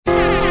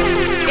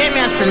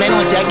Listen, man,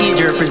 what's your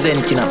gauge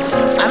representing up?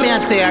 I mean, I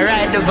say, I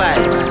ride the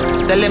vibes.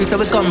 Tell them so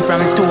we come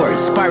from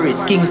tours,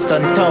 Paris,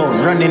 Kingston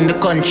town, running the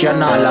country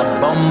and all a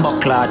bumbo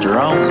clot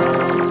round.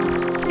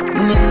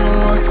 Me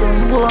know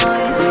some boy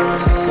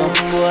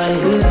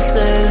will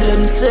sell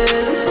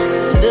themselves.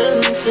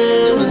 Them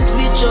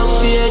switch up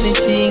for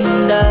anything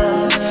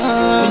that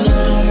we need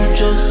to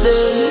just them.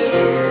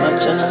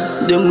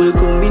 Them will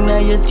come in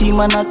at your team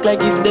and act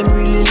like if them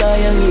really lie.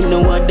 And you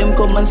know what, them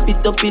come and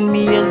spit up in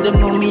me as them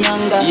know me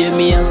anger. Yeah,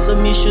 me have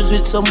some issues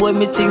with some boy,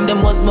 me think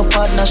them was my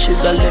partner.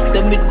 Shoulda left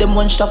them with them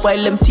one stop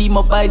while them team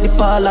up by the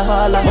parlor.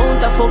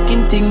 Mount a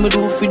fucking thing me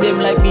do for them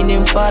like me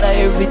name father.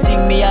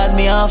 Everything me had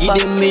me offer.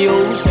 Give them me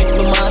house with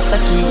my master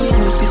key.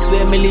 Pussy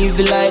swear me live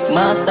it like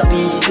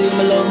masterpiece. Still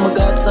me love my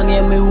godson,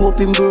 yeah, me hope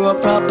him grow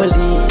up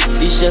properly.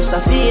 It's just a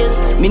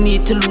phase, me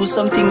need to lose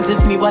some things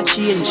if me watch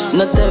change.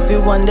 Not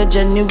everyone the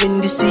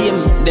genuine the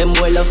same. Them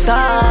boy love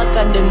talk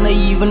and them not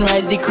even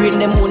rise the crane.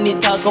 Them only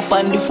talk up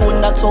on the phone,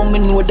 that's how me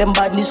know them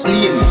badness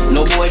lame.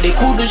 No boy they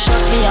couldn't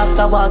shot me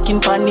after walking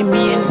pan the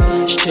main.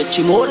 Stretch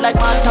him out like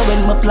water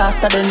when me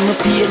plaster then me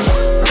paint.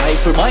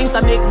 Rifle points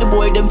I make the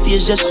boy them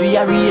face just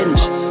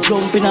rearrange.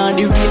 Jumping on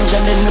the range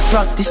and then me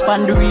practice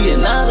pan the range.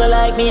 Now go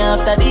like me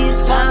after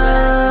this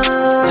one,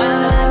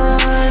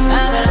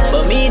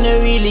 but me no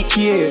really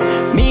care.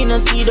 Me no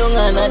see down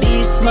on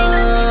this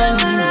man.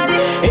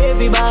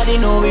 Everybody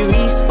know we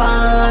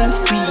respond,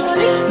 speak.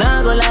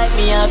 Now go like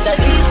me after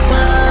this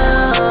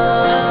one,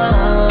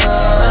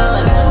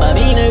 but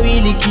me no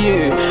really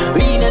care.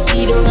 We no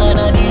see down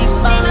on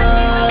this man.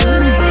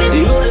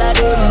 The whole of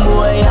them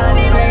boy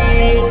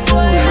ungrateful.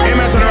 Hey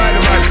man, so the ride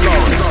the vibe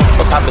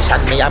sound. Up ambition,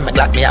 me have my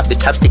Glock, me have the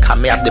chopstick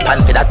and me have the pan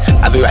for that.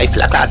 Have a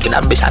rifle a clock in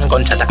ambition,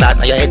 gunshot a clock.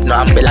 Now your head no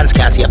ambulance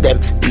can't save them.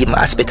 Leave my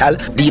hospital,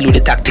 deal with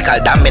the tactical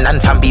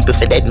dominant. From people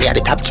for dead, me a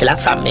the top killer.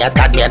 From me a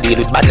tad, me a deal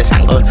with badness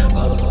and gun.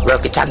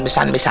 Work it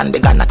mission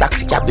began a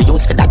taxi cab. We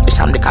use for that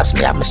vision, the cops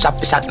me have me strap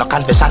for shot. No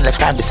confession, left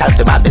crime be self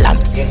for Babylon.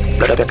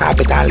 Blood up your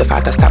carpet and left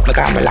out to stop me,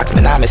 calm relax.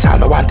 Me now miss all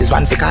me want is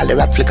one for call the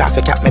rap flick off.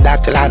 You cap me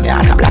dark till all me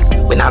heart a black.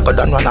 When I go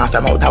done run off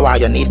your mouth, how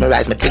you need me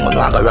rise me thing when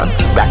I go run.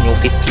 Brand new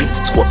 15,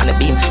 scope on the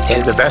beam,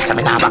 tail reverse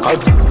and me now back out.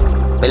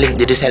 Me link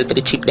did this hell for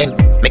the cheap then.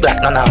 Me Glock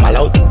no normal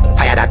out.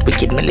 Fire that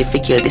wicked, me live for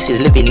kill. This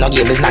is living, no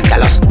game is not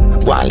callous.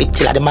 Go and lick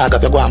till at the mag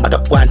of your go and bad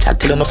up. Go and chat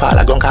till you no fall.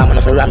 I go and come on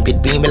off a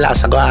rampant. Beam me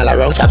last and go all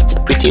around.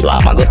 Chapstick pretty do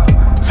I'm a go.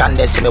 Fan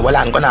dead see me well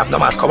and gone off. No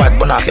mask coward,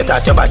 burn off. You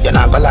thought you bad, you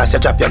not go last. You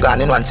drop your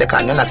gun in 1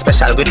 second. You're not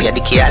special, good near the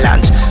key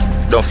launch.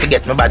 Don't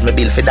forget me bad, me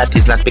bill for that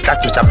is not because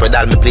me chop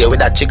pedal. Me play with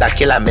that trigger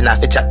killer. Me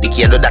not fi chat the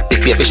key, do that the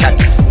pay for shot.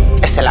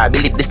 SLR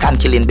believe the stand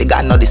killing big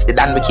and no this the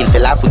dan we kill for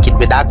laugh. We kid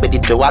with dark, we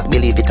did to walk,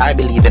 believe it, I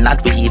believe it, not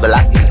we evil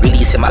act.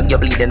 Release him, you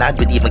bleeding out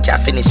with him, we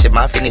can't finish him,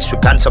 I finish with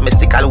plan so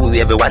mystical,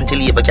 we everyone to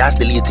leave, we can't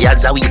delete the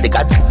odds, we the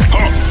gods.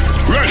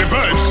 Ready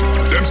vibes,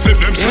 them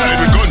slip, them slide,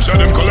 with gunshot,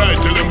 them collide,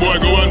 till them boy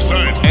go on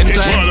side. It's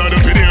wall out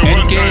up in here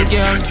one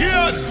time.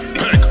 Tears,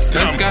 heck,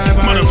 damn,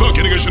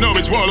 motherfucking nigga, you know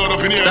it's wall out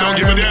up in here, don't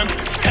give a damn.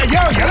 Hey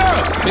yo,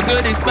 me do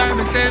this by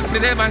myself,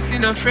 me never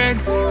see no friend.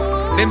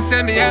 Them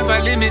say me have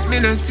a limit, me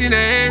no see no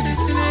end.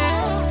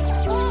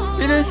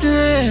 Me no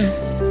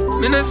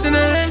see no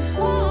end.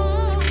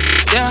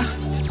 Yeah,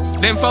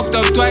 them fucked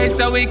up twice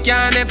so we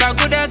can't never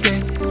good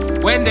again.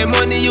 When the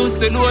money used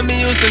to loan,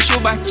 me used to show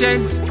my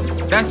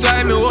strength. That's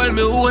why me hold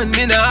me own,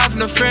 me no have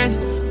no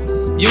friend.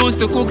 Used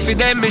to cook for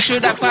them, me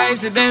shoulda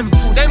poison them.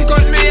 Them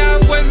cut me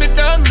off when me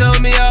down, now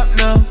me up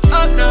now.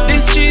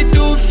 This street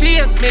too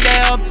fake, me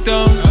they up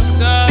down.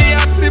 The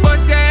opposite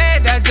bust your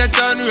head as you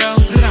turn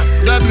round.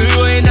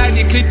 W in at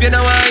the clip, you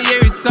know I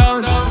hear it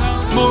sound.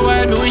 More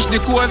while me wish the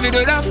COVID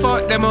would have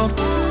fucked them up.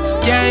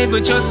 Can't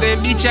even trust them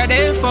bitch, and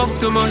they fuck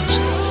too much.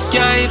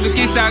 Can't even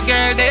kiss a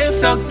girl, they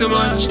suck too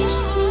much.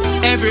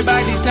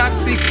 Everybody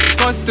toxic,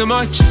 cost too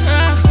much.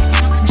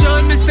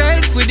 Join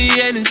myself with the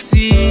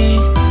NC.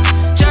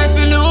 Try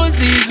to lose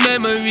these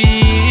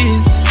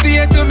memories.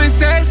 Stay to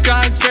myself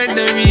cause friend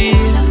the real.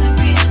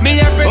 Me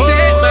I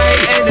protect my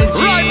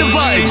energy. Ride the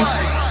vibes.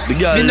 The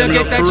girl me no love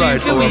get a to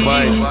ride for our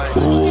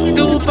vibes.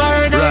 Too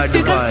paranoid Ride the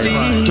to sleep.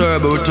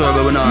 vibes.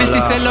 Turbo when I me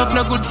sister love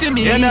no good for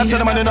me. Yeah, me I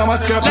said man you know my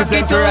scrap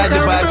present to ride the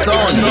vibes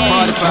sound. The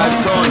 45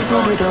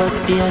 sound. Without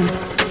pain,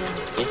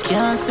 you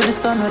can't see the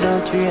sun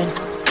without rain.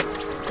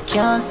 You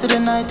can't see the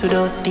night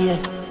without day.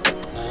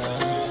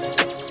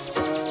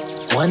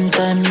 One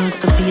time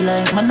used to feel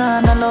like my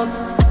nana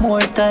love. More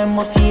time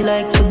I feel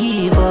like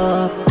forgive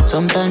up.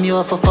 Sometimes you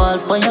have to fall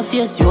on your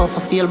face. You have to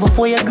feel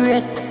before you're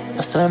great.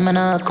 That's why I'm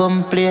not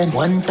complain.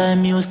 One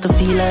time used to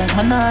feel like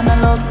my nana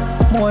love.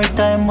 More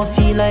time I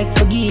feel like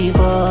forgive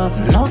up.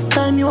 Enough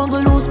time you want to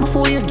lose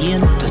before you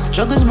gain. The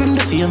struggles bring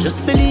the fame.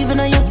 Just believe in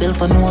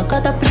yourself. I know I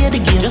gotta play the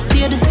game. Just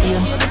stay the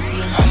same.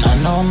 And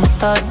I know my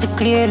start so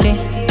clearly.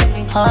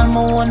 All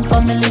my one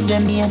family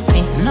them hate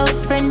me. No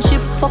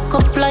friendship fuck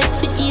up like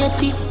for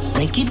 80.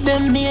 Make it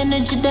them me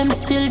energy, them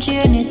still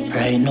drain it.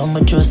 Right now,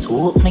 me just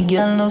hope my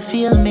girl no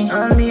feel me.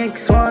 All me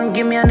X1,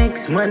 give me an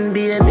X1,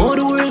 baby. How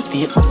the world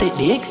feel, I take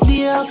the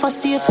XD off for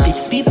safety.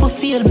 People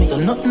feel me, so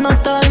nothing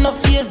at all no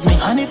fears me.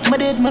 And if me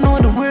dead, me know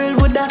the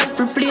world would that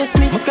replace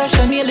me. Me crash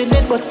and nearly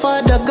dead, but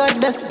Father God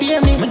that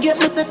spare me. Me get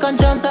my second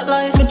chance at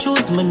life, me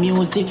choose my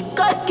music.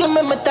 God give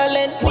me my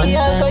talent, me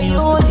I go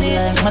use it.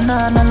 Like my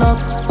nana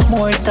love,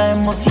 more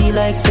time I feel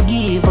like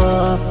forgive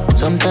up.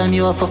 Sometimes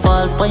you have to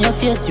fall on your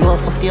face, you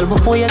have to feel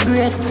before you're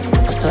great.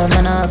 That's why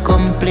I'm not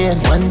complain.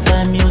 One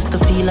time used to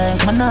feel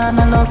like my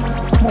nana love.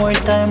 More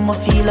time I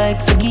feel like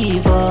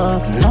forgive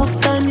up. Enough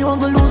time you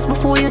gonna lose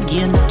before you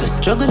gain. The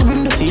struggles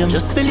bring the fame.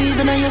 Just believe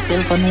in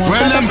yourself and know.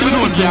 Well, them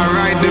close, I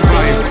ride the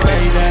vibes.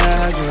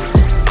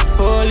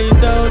 Hold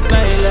it out,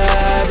 my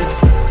lad.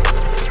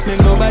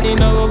 Make nobody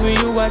know where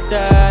you at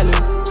all.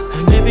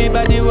 And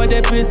everybody with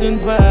the prison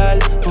wall.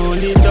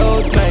 Hold it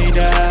out, my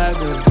dog.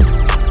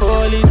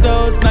 Hold it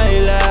out, my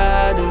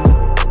lad.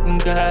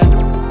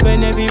 Cause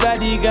when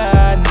everybody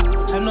gone,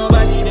 and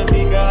nobody the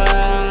figure.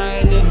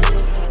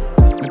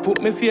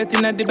 Put me faith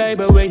in the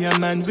Bible where your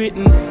man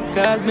written.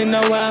 Cause me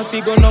now want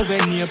to go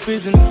nowhere near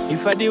prison.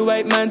 If I the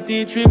white man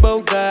teach you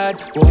about God,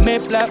 what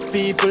make black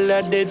people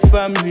are dead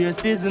from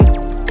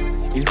racism.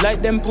 It's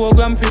like them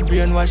program for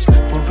brainwash.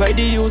 Provide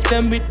the youth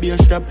them with beer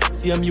strap.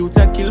 Same youth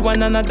a kill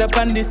one another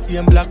on the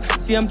same block.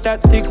 Same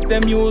tactics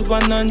them use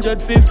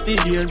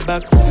 150 years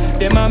back.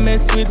 Them a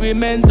mess with we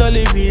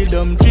mentally real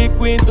them. Trick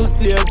we into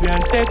slavery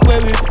and take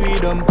away we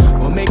freedom.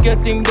 What make you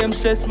think them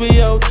stress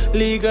we out?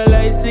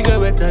 Legalize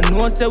cigarette and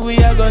know say we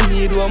are gonna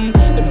need one.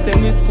 Them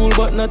send me school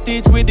but not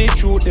teach we the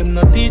truth. Them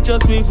not teach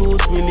us we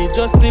rules,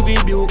 religiously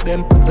rebuke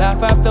them.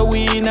 Laugh after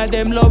we in a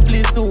them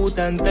lovely suit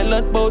and tell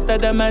us about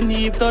Adam and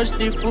Eve touch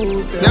the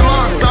fruit. Them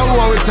ask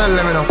how we tell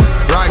them enough.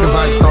 Ride the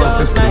vibe sound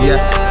system,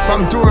 yeah.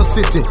 From Tour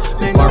City,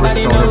 Paris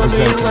Town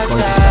representing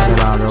countryside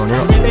and all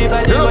around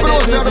here. You know, for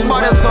those who are the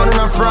baddest sound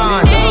in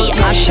France. Hey,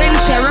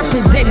 Ashense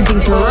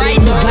representing for Ride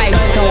the Vibe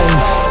sound.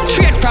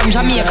 Straight from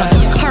Jamaica,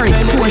 Paris,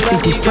 Tour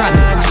City, France.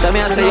 Let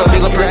me say yo,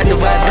 big up Ride the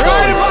Vibe sound.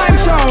 Ride the Vibe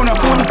sound.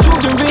 Put the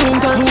children feeling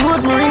time, who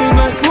what me real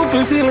like. Who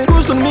feel silly,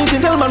 who's to meet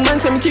it, tell my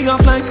man, say me kick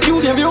off like.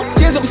 Use your view,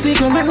 change up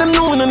secret, make them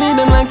know when I need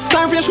them like.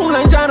 Time for your shoe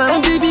like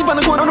Jana, MVP on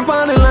the corner of the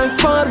party like.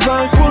 Party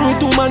vibe, pull me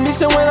two man,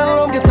 this is when I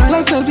love get time.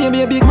 Lifestyle fear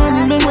be a big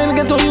money, man, when I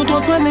get on you to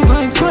a panic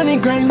vibes.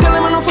 Panic grind, tell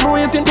them enough for the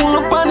waiting, pull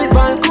up panic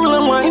vibe. Cool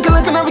and wine,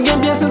 intellect and navigate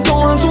bases, go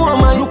on, so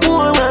am I. Look who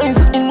I rise,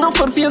 enough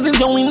for the phases,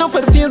 yo, enough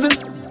for the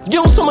phases.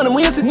 Yo, some of them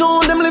wasted,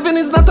 no, them living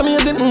is not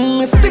amazing.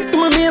 Me stick to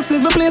my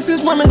bases, the places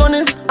where my gun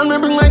is. And me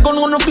bring my gun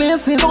on the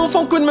places, don't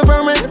fuck with me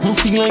vermin.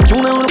 Feel like you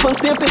now run up on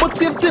safety, but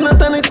safety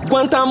not on it.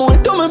 One time I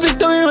do my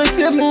victory like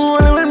safely,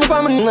 running with my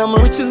family. Now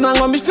my riches not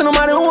gonna be for no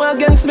matter who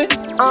against me.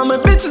 All my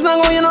bitches not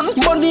gonna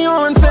nothing but the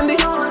own Fendi.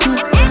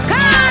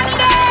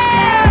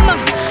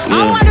 I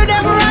want to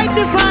them ride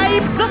the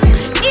vibes.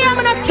 Hear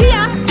me the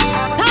chaos,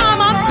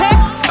 Tom and Peck.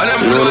 And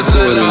them close to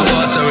the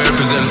boss I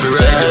represent for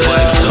Ride the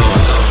Vibe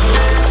sound.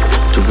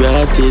 To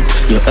write it,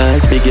 your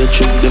eyes big, you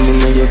trick them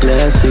in your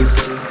glasses.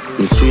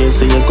 Me swear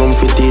say you come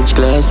for teach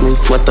class,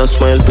 miss. What a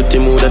smile, pretty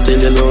mood, I tell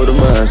you how the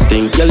mass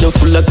thing. Girl, you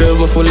full of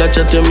curve, full of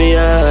chat, you me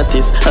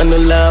artist. And you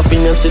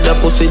laughing, you see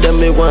that pussy that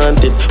me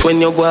want it.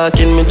 When you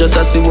walking, me just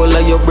a see all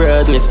of your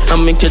brightness.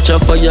 And me catch a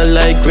fire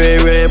like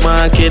Ray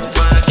Market.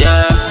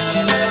 Yeah,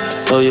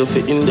 how you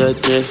fit in that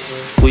dress?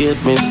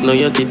 Wait, miss, now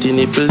your titty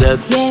nipple that.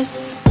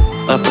 Yes.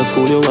 After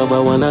school you have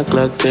a 1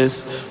 o'clock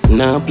test.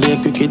 Now play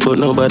cricket but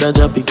nobody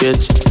drop a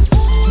catch.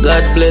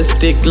 God bless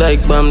stick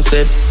like Bam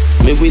said.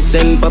 Me we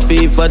send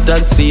papi for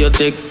taxi you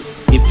take.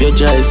 If you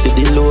drive see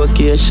the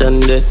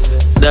location there.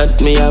 That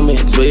me a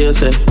make so you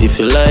say. If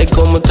you like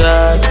come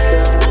talk,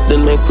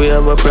 then make we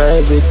have a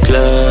private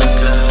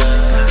class.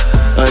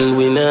 And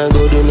we not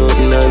go do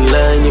nothing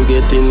online. You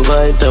get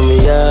invited to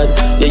me yard.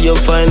 Yeah, you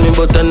find me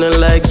but I not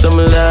like some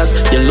last.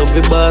 You love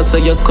the boss so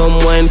you come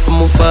wine for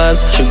me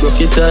fast. She broke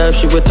it up,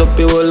 she wet up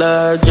your whole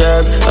hard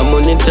jazz. I'm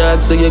money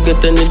tag so you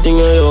get anything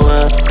you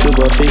want. You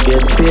got to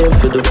get paid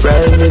for the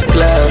private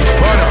class.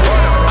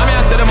 I'm here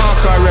to say the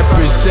mark I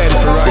represent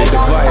for Ride the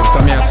Vibes.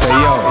 I'm here to say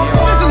yo,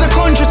 this is the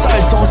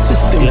countryside sound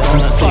system from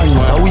France.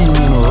 So we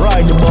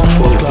ride the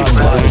bumbo class.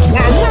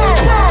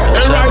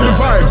 Ride the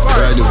vibes.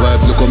 Ride the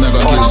vibes. Look, I'm gonna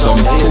kill some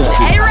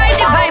pussy. Hey, Ride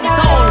the Vibe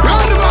sound.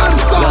 Ride the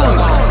vibes sound.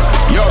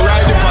 Yo,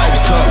 ride the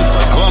vibes sound.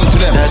 Come to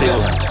them.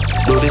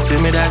 Do they see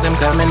me dog them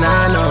coming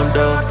on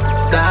though?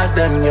 Dog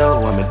them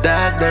yo, I'm a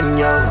dog them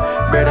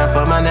yo. Brother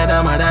from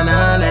another mother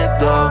now let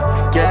go.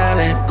 Yeah,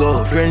 let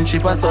go.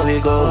 Friendship is how we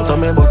go. So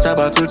me bust a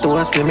buckle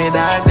to see me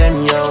dog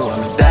them yo.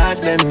 I'm a dog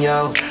them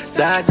yo.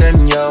 Dog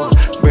them yo.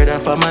 Brother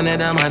from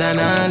another mother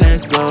now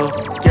let go.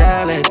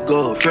 Yeah, let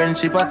go.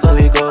 Friendship is how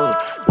we go.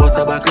 Bust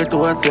a buckle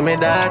to see me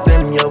dog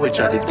them yo. Which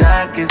are the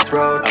darkest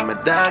road. I'm a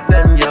dog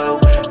them yo.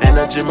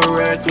 Energy me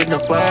work with no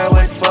power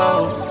with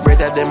foe.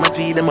 Brother them a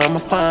G, them are my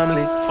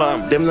family.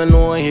 Fam, them don't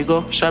know where he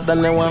go. Shot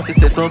them they want to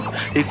set up.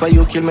 If I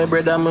you kill me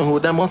brother, me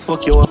hood I must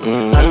fuck you up.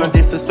 I no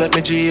disrespect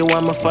me G, you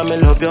want my family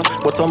love you.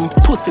 But some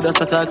pussy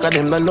that's attack of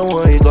them don't know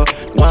where he go.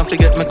 Want to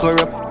get me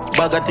corrupt.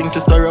 Bag of things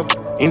to stir up.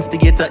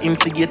 Instigator,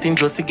 instigating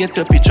just to get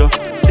your picture.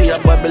 See a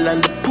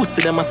Babylon, the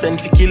pussy them a send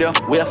for kill you.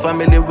 We a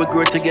family, we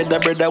grow together,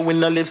 brother, we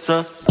no live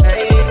so.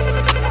 Hey.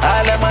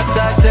 All them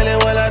attack, tell you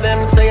all of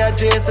them say a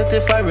J City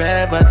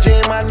forever.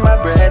 J man my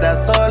brother,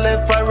 so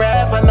live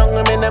forever.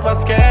 No me never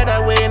scared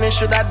away, and it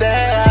should have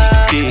there.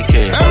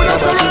 DK.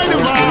 That's a ride the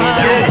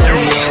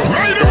vibes.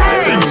 Ride the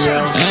vibes.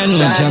 I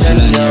know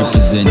Javelin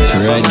represent for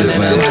Ride the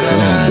Vibes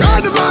song.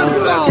 Ride the Vibes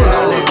song.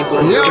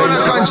 Yeah, when the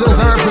conscience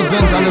I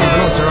represent on the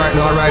floor right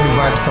now, Ride the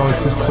Vibes sound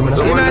system.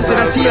 You know, say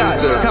the Tias,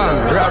 come.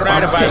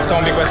 Ride the Vibes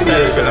song because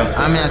self, you know.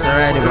 I'm here to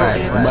Ride the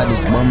Vibes, but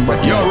this bomba.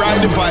 Yo,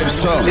 Ride the Vibes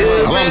song.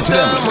 Along to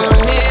them.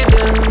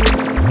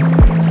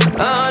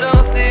 I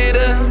don't see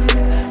them.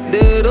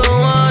 They don't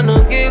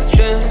wanna give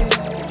strength.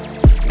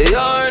 They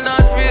are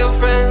not real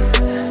friends.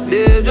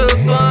 They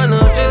just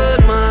wanna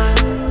judge my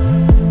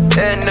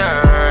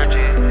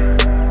energy.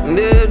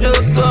 They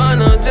just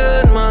wanna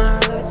judge my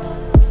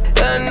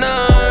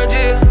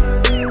energy.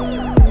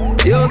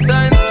 Yo,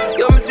 Steins,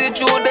 yo, me see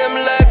through them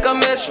like a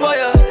mesh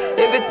wire.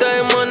 Every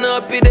time I'm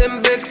happy,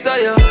 them vex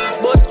higher.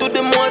 But to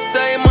the most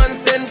Simon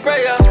send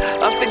prayer.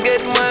 I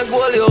forget my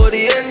goal, yo,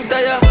 the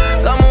entire.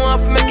 Come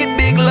off, make it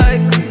big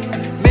like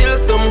build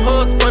some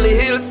house on the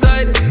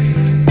hillside.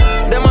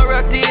 Them a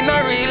ratty in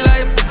a real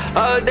life.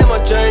 All them a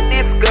try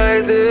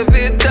disguise.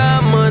 Every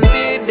time I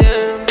need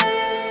them,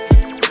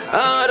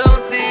 I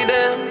don't see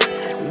them.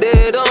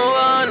 They don't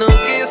wanna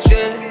give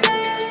strength.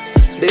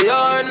 They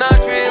are not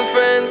real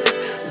friends.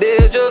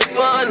 They just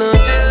wanna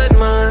judge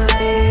my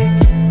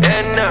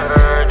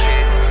energy.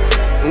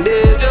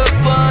 They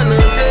just wanna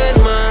judge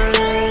my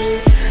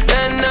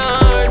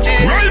energy.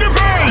 Ride the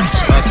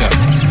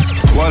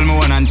vibes. Wall me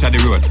one and chat the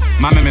road.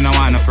 Mammy, me no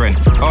want a friend.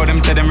 How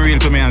them say them real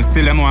to me and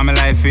still them want my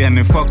life here. And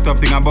the fucked up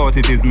thing about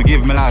it is me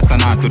give me last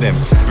and not to them.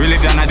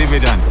 Religion a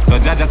division, so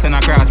Jaja send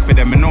a cross for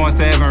them. Me know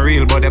say heaven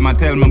real, but them a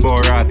tell me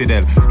about rotty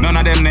them. None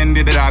of them then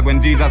did the dog when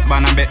Jesus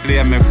born and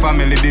Bethlehem. Me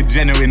family did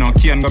genuine, no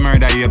Cain go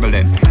murder Abel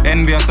then.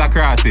 Envious a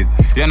crosses,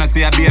 you know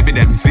see a baby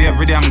them. For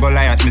every day I'm go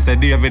lie at me say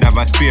David have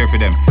a spear for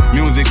them.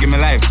 Music give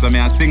me life, so me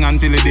a sing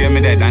until the day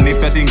me dead. And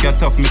if you think you're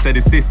tough, me say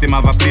the system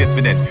have a place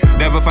for that.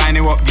 Devil find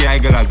the work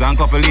gigglers and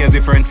couple lazy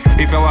friend.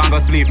 If you want go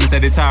sleep, me say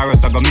the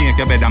Taurus I go make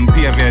your bed and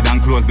pave it and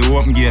close the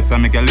open gates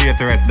and make you late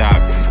to rest, dog.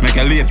 Make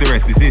you late to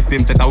rest. The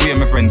system set away,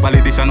 my friend.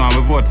 Politician want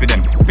we vote for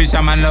them.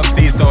 Fisherman love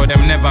sea, so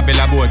them never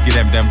build a boat, give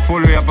them.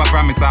 Full way up a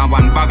promise and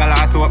one bag of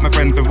last hope, my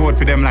friend, to vote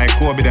for them like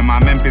Kobe them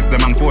and Memphis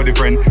them and Cody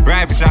friend.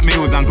 Right fish at me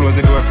use and close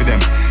the door for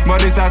them.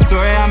 But it's a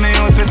story I'm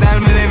used to tell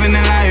me living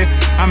the life.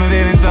 I'm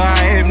feeling so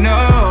hype, no.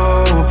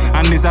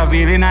 And this a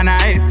feeling a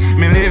nice.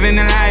 Me living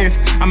the life.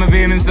 I'm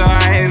feeling so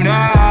hype, no.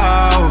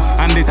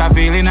 And this a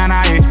feeling a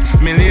nice.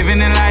 Me living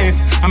the life.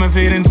 I'm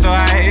feeling so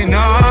high, no.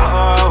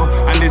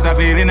 And this a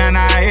feeling a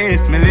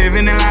nice. Me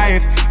living the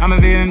life. I'm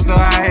feeling so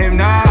high,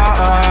 no.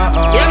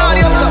 You know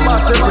the other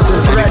boss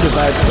represent for Ride the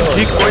Vibes song.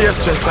 Kick for your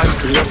stress and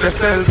free up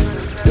yourself.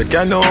 You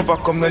can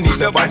overcome, no need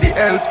nobody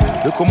help.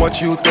 Look how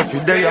much you tough you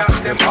there,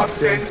 them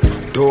absent.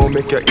 Don't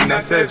make your inner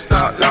self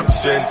start lack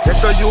strength.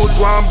 Get a youth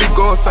one big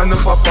house and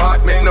enough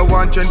apartment. No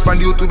one trend for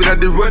you to be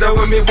at the road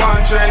when me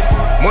want trend.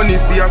 Money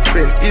for your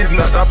spend is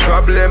not a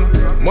problem.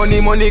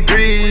 Money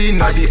green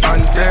at the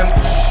anthem.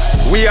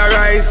 We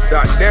arise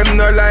that them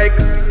no like.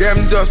 Them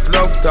just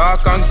love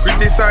talk and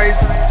criticize.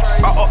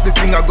 I up the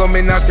thing I go me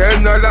not tell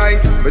no lie.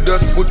 Me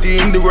just put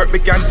in the work we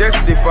can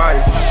testify.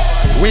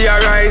 We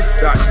arise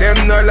that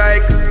them no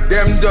like.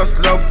 Them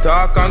just love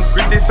talk and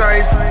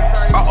criticize.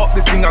 I up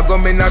the thing I go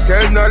me not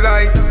tell no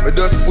lie. Me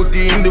just put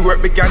in the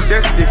work we can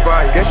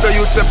testify. Get the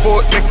youth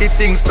support, make it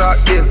things start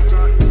build.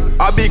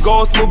 A big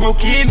house me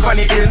book in for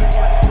the hill.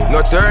 No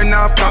turn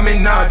off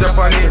coming now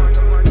Japan hill.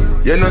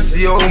 You know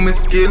see how me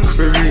skill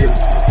for real.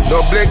 No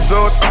blacks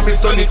out, I be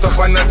turn it up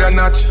another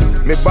notch.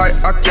 Me buy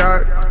a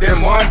car, them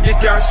want the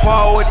cash.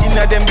 Forward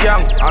inna them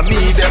gang, and me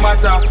them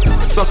attack.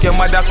 Suck your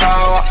mother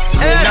car.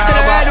 Hey, I say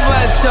the Ride the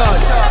Vibes song.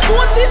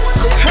 Don't this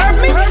hurt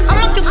me? I'm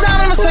not get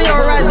down and say you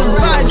Ride the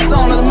Vibes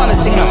song. That's the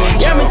maddest thing.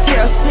 Yeah, me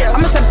tears.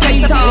 I'ma say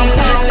pay down.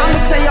 I'ma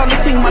say all the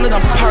thing man is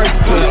on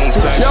Paris tools.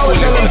 Yo,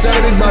 tell them say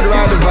this about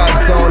Ride the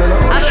Vibes song.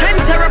 A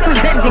Shense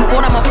representing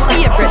one of my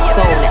favorite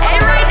songs.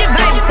 Hey, Ride the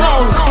Vibes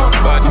song.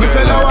 Me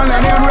say that one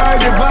and him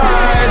Ride the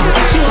Vibes.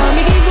 She want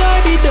me give her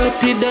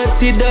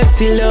the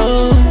dirty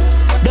love.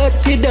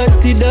 Dirty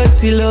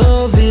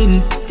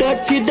loving.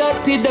 Dirty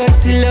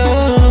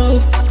love.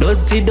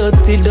 Dirty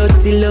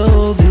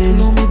loving.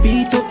 Know me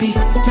beat up it,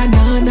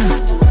 na.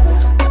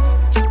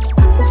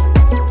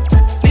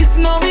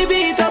 Listen, know me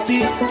beat up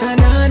it,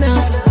 na.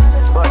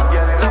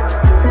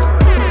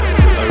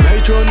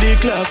 Right round the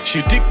clock,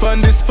 she tick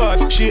on the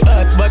spot. She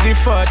hot, body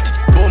fat,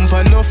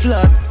 bumper no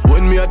flat.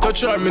 When me a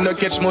touch her, me no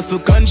catch muscle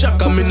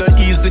contract. And me no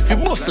easy fi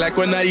bust like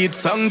when I eat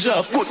song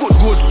job.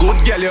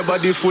 Good girl, your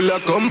body full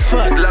of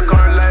comfort. Like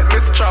her like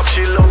Miss Trap,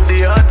 she love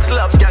the hard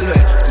slap.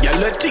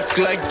 Girl, tick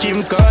like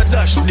Kim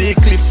Kardashian. The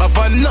cliff of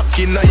a knock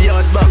in a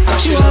yard back.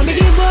 She want me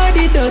give her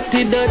the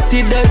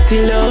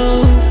dirty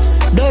love.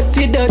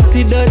 Dirty,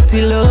 dirty,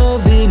 dirty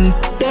loving.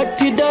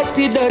 Dirty,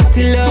 dirty,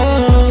 dirty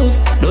love.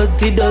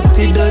 Dirty,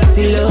 dirty,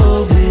 dirty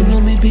loving. No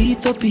me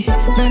beat up,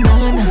 na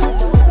na na.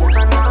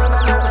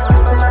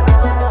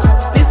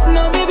 Listen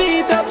to me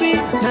beat up,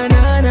 na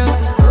na na.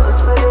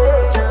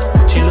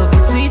 She love the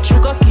sweet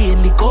sugar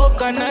cane, the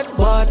coconut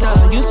water.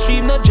 You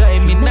stream no dry,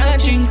 me nah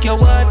drink your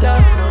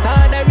water.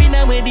 Sada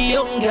rina where the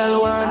young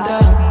girl want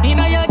her.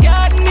 Inna your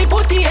garden, me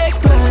put the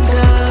eggplant.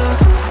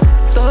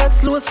 Start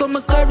slow so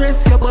me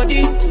caress your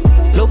body.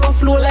 Love a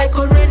flow like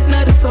current,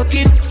 not the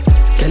socket.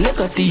 Can look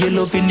at the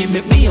yellow in it,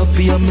 make me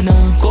happy. I'm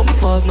now come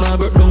fast, now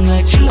break down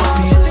like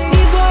jalopy.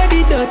 The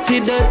body dirty,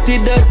 dirty,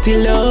 dirty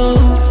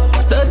love.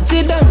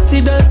 Dirty,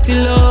 dirty, dirty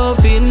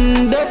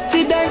loving.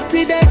 Dirty,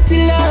 dirty,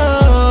 dirty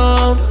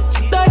love.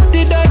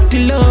 Dirty, dirty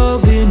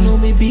loving. No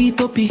me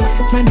beat up,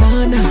 na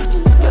na na.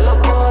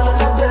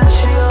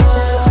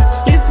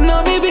 Listen to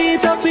me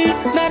beat up,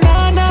 na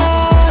na na.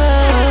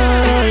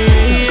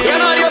 You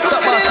know you're top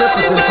of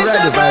purpose and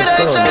Friday vibe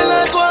sound.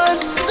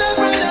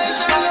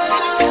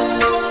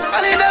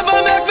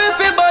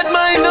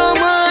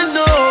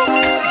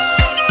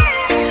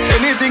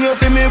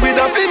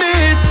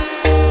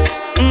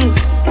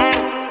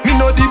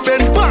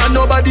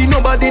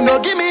 Nobody no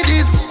give me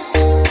this.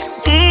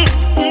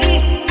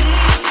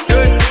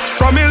 Yeah.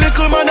 From me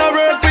little man I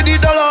work for the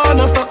dollar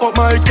and I stack up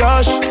my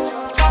cash.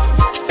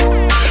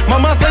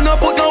 Mama say no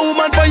put no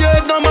woman for your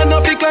head, no man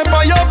no fi climb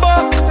for your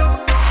back.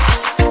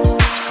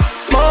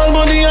 Small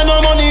money and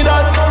no money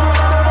that.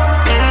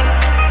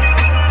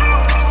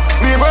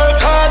 Me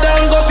work hard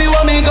and go fi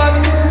what me got.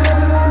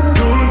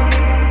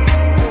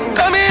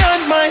 Come here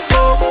and my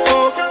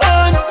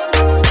on.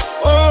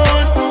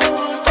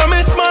 From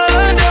me small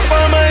and up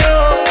on my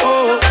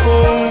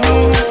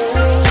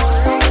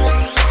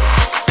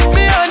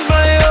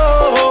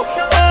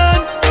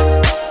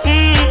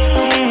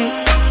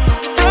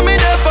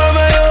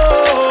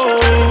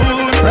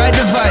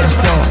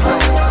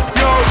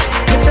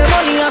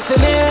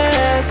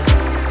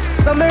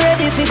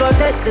if you go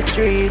take the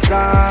streets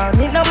on,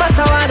 it no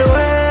matter what the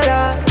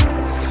weather.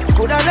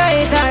 Coulda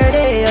night or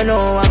day, you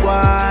know I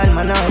want.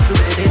 Man, I hustle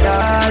for the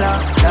dollar,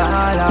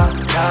 dollar,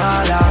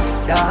 dollar,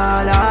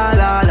 dollar,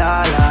 la la la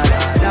la,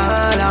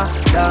 dollar,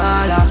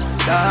 dollar,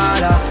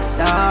 dollar,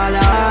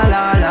 la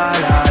la la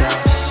la.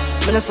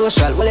 Me no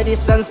social, well a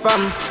distance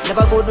from.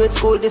 Never go to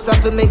school, this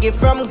have to make it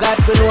from God.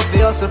 We know if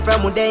you hustle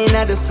from, we day in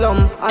the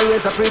slum.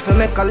 Always a pray for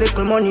make a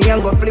little money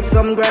and go flip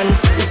some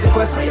grands. This is a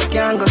question, you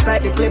can't go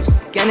side the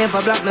clips. Can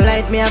never block my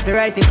light, me have to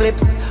write the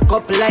clips.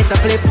 Couple light a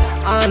flip,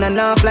 on and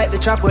off like the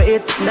trap with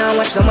it. Now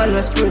watch the man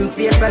with screw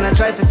face and I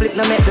try to flip,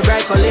 now make the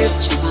bright live.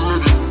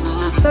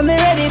 So me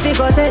ready to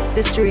go take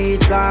the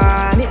streets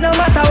on. It no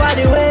matter what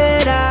the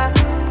weather.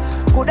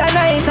 Coulda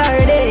night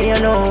or day, you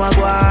know I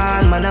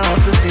want. Man, I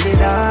hustle for the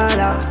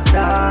dollar,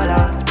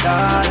 dollar,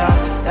 dollar,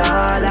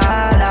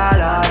 dollar,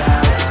 dollar,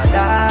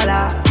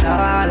 dollar,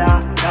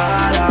 dollar,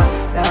 dollar,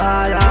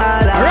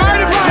 dollar.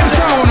 Right, the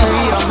sound.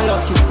 I'm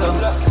lucky, so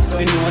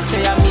when you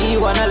say I'm me,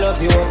 wanna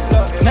love you.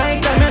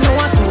 Night time, you know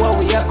what to what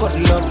we are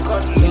cuddle up.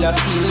 Will I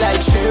feel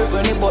like shirt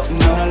when the button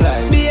on a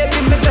line?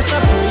 Baby, make us a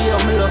pray,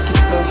 I'm lucky,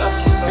 so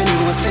when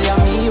you say I'm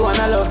me,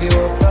 wanna love you.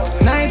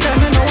 Night time,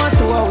 you know what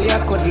to what we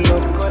are cuddle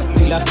up.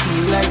 Will I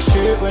feel like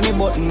shirt when the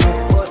button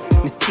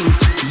up? Me sing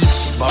deep,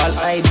 she ball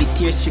eye, the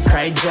tears she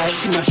cry dry.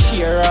 She no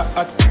share a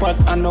hotspot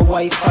and no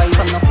Wi-Fi.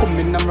 From no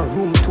coming in my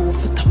room, 2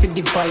 foot off the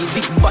divide.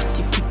 Big body,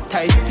 thick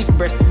thighs, stiff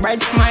breast,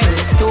 bright smile.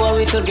 Two are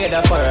we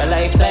together for a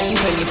lifetime,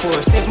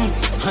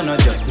 24/7, and not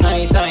just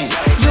night time.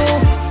 You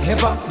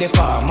ever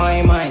depart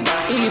my mind.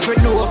 If you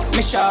do,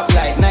 me sharp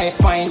like knife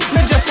fine.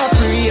 Me just a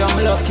pray, I'm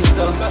lucky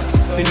so.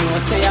 If you know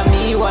say I'm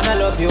me, wanna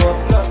love you up.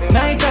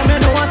 Night time, you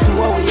know what to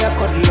what we are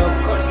cuddle up.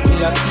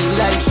 Will I feel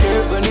like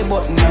shirt when the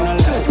button on.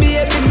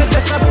 Baby, me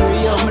just a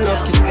pray, I'm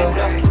lucky so.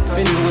 If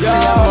you know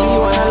say I'm me,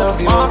 wanna love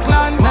you up.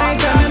 Night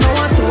time, you know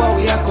what to what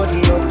we are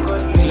cuddle up.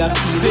 Will I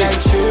feel like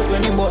shirt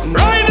when the button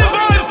on. Right the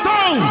vibe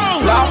sound.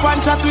 Laugh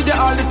and chat with you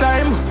all the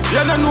time.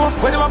 You don't know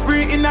what them a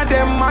pre in a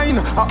them mind.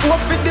 I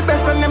hope it the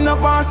best and them no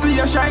want see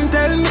you shine.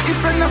 Tell me if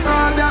you no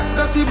call that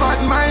dirty bad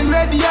mind.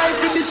 Ready eye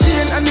for the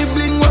chain and the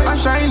bling what I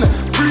shine.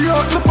 Free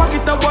out my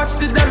pocket to watch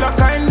the dollar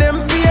kind.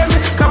 Them fear me.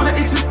 Come the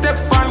itchy step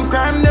on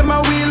crime. Them a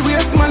wheel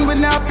waste man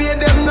when I pay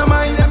them no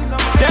mind.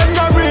 Them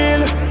no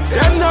real.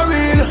 Them no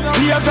real.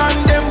 Be a gun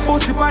them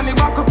pussy on the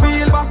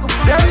battlefield.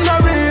 Them no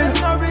real.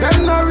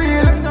 Them no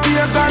real. Be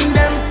a gun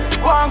them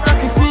one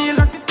cocky seal.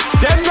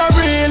 Them no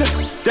real.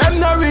 Them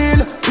no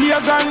real. Be a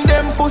gun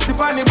them pussy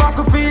on the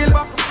battlefield.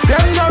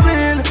 Them no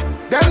real.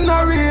 Them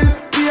no real.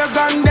 Be a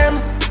gun them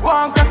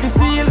one cocky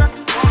seal.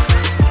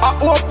 I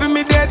hope for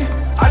me dead.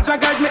 I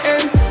just guide me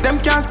in. Them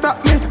can't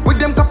stop me with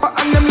them copper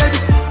and them lead.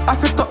 I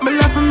set up my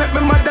life and make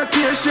my mother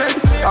tear shed.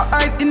 I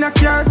hide in a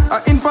car,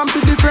 I inform to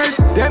the feds.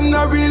 Them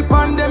no real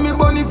pan, them me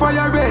bunny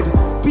fire red.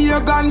 Be a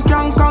gun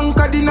can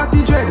conquer the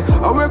naughty dread.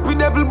 I work for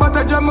devil but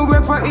I jam me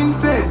work for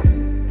instead.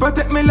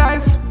 Protect me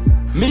life,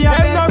 Me and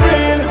them not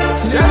real.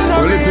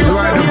 Well, this is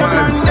Ride the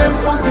Vibes.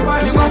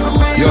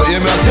 Yo, hear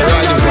me say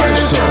Ride the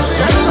Vibes, so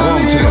I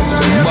want to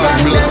bad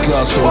blood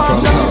class over from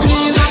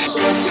Paris.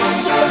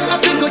 I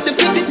forgot the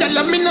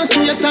 $50 me no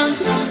theater.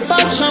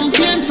 Pop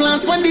champagne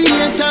flask when the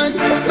haters.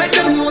 Make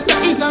them know so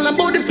it's all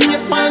about the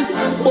papers.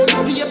 About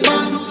the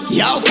papers.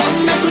 Yo,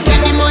 come back to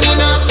get the money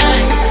now,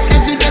 eh.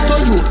 Every day to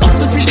you,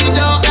 hustle for the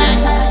door,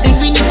 eh.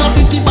 Even if I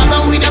 50 bag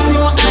with the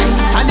flow,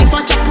 eh. And if I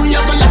chop you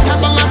up a lot of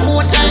bang a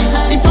phone,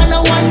 eh. If I no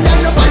want that,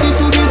 nobody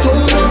to the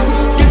tone,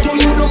 get to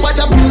you,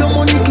 nobody bring no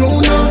money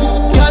clown,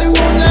 girl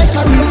run like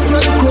a real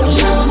friend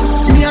crown.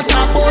 Me a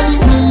talk about the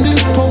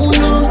English pound,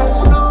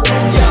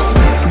 yeah.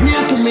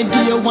 Real to me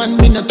day one,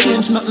 me no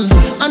change nothing.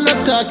 I'm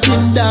not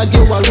talking dog,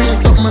 you a real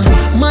something.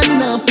 Man,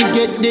 now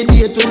forget the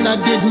days when I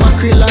did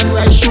mackerel and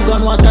rice, sugar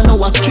and water, now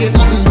a straight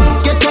nothing.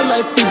 Get your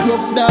life to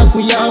rough dog,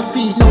 we all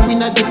see. Now we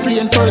not the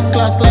plane first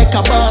class like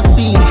a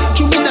bossy.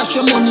 You me dash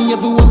your money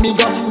everywhere me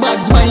go.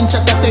 Bad mind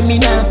chatter say me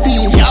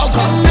nasty. Yo,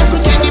 come make we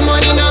get the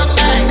money now,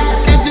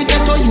 eh. Every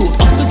day to you,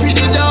 hustle for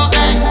the door,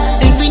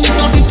 eh. Even if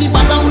I 50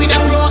 bag with the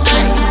floor,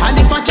 eh.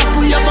 And if I chop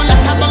you up a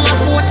lot of bang a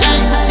phone,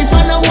 eh. If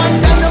I no want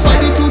that,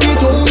 nobody to the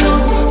tone,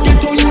 get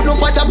to you,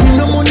 nobody bring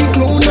no money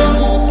clown,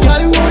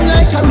 girl run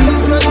like a real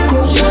friend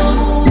crown.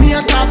 Me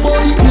a talk about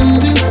the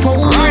English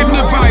pound. Ride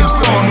the Vibes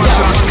song,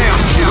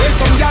 where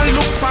some girl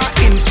look for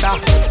Insta,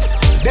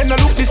 they no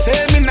look the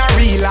same in a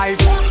real life.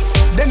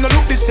 Them no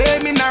look the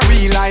same in a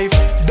real life.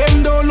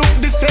 Them don't look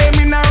the same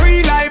in a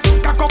real life.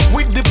 Cock up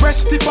with the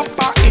breast stiff up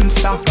on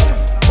Insta,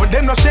 but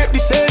them no shape the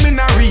same in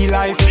a real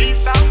life.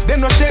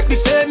 Them no shape the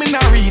same in a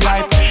real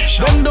life.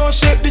 Them don't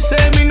shape the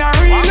same in a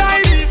real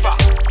life.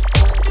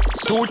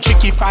 Too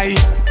chicky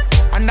fight.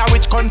 And now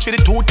which country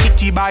the two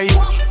titty buy?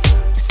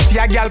 See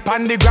a girl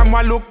pan the gram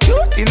wa look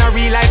cute. In a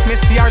real life me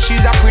see her,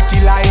 she's a pretty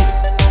lie.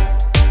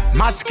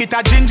 Mosquito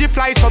gingy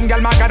fly. Some girl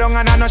magadong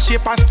and a no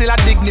shape and still a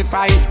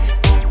dignify.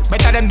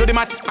 Better them do the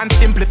maths and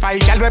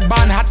simplify. Girl we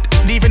born hot,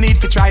 they even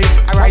need to try.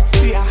 Alright,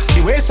 see ya.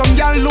 The way some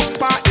girl look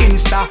for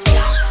Insta,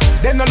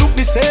 them no look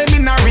the same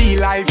in a real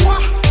life.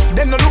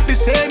 Them no look the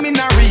same in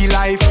a real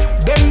life.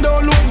 Them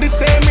don't look the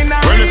same in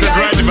a real life. Well, this is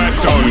Ride the Vibes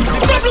sound.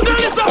 Stop looking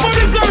at this up on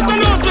the first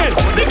announcement.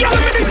 The girl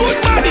with the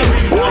good body,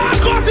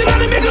 walk out in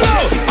the middle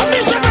out. A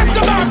Bishop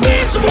Escobar,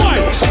 beach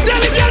boy. Tell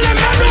the girl them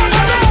I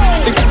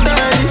know.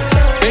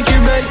 6:30, make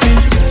you beg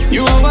me.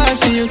 You a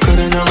wifey, you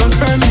couldn't have a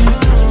friend me.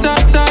 Top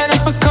tight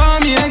if I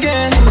call me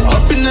again.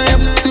 Up in the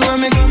do I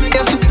make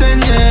if I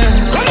send ya?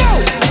 Come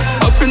on.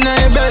 Up in the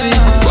belly.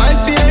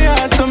 Wifey,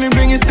 yeah, so me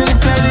bring it to the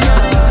telly.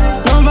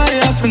 Nobody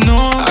have to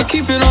know, I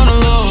keep it on the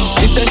low.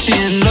 She said she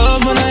in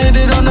love when I hit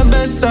it on the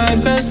best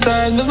side. Best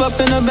side, live up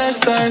in the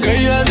best side. Girl,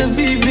 you have the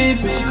VV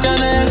on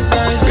the S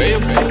side. Girl,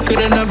 you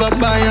couldn't never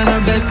buy on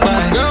the best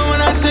buy. Girl, when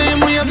I tell you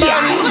move your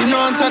body, you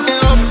know I'm talking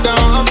up,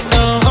 down, up,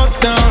 down, up,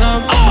 down,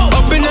 up.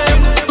 Up in the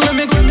when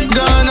me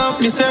gone up,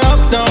 me say up,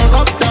 down,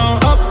 up, down,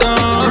 up,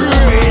 down.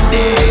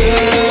 Ready.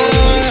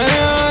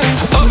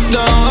 Up,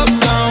 down, up,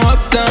 down,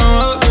 up, down,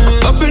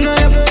 up. Up in the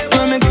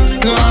when me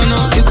gone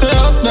up, me say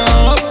up,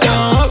 down, up,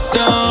 down, up,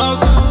 down.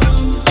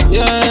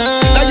 Yeah.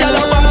 That girl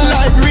a bad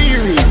like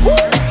Riri.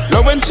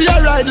 Love when she a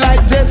ride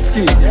like jet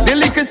ski. The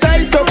little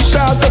tight up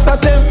shots as a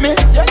tempt me.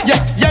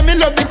 Yeah, me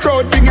love the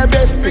crowd, bring a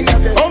bestie.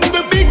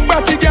 The big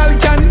body girl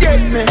can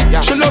get me.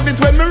 She love it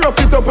when me rough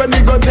it up when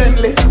me go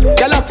gently.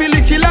 Girl I feel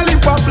it kill a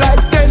lip up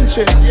like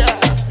Century.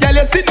 Girl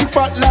you sit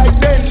fat like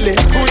Bentley.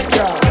 Good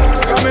girl.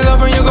 Got me love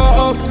when you go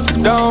up,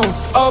 down,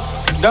 up,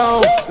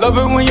 down. Love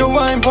it when you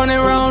whine pon it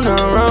round and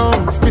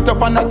round. Spit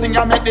up on that thing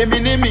I make the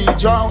mini me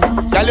drown.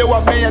 Girl you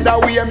have me that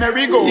way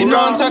merry go. You know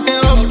I'm talking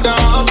up,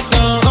 down, up,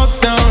 down, up,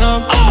 down,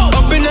 up.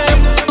 Up in the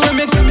when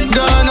me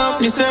gone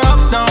up, you say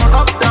up, down,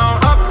 up, down,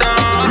 up,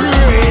 down.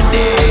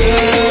 Ready.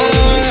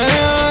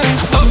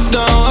 Up,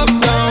 down, up,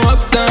 down,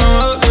 up, down,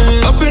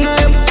 up. Up in the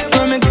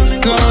when me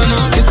gone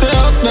up, you say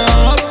up,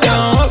 down, up,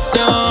 down, up,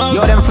 down.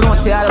 Yo, them from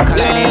say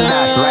alkaline in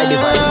that's Ride the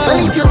Vibes.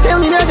 Well, if you tell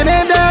me that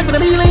I'm gonna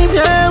believe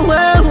you,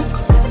 well,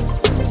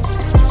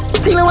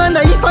 still I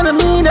wonder if I'm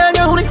me, then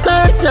you would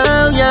start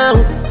show,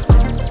 yo.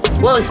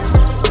 Boy,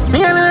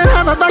 me and I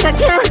have a bag of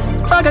carrot,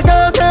 bag of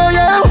go,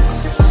 yo.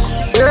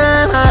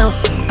 Yeah,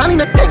 I need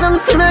to take them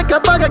to make a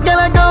bag of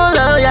girl,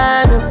 go,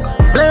 yeah.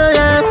 Blow,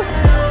 yeah.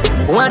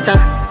 Watch out,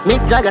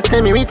 Mick Jagger,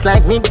 say me reach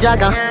like Mick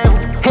Jagger.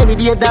 Every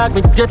day dog,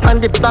 me drip on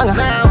the banger.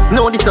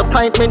 No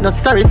disappointment, no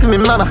sorry for me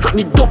mama. Fuck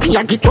me dopey,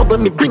 I get trouble,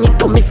 me bring it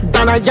to Miss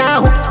Donna,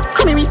 yeah.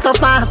 How me reach so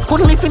fast,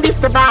 couldn't live in this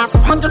the boss.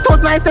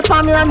 100,000 nights they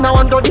palm me, I'm now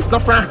under this no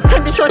frost.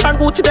 Send the shirt and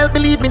Gucci belt,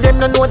 believe me, them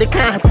no know the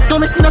cast.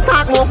 Don't make me no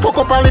talk more, fuck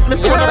up and let me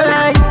feel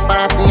alright.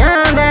 Party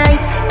all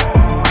night.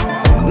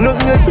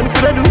 Nothing else you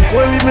could do,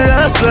 only me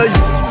ass like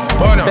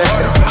Oh no,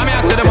 I'm here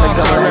to say the man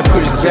can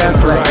represent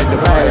Ride the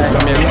Vibes.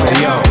 I'm here to say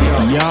yo,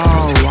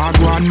 I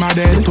go on my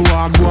dead to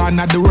walk go on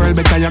at the world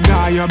because you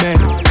got your bed.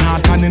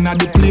 Not turning at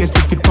the place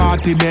if you part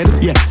party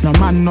dead. Yeah, no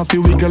man no fi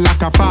wiggle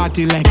like a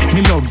party leg.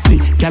 Me love see,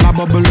 gyal a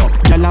bubble up,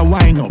 gyal a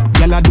wine up,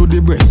 gyal a do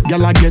the breast,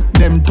 gyal a get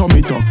them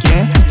tummy tuck,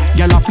 yeah.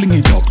 Gyal a fling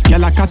it up,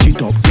 gyal a catch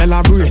it up, gyal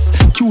a brace,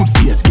 cute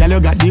face, gyal you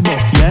got the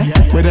buff,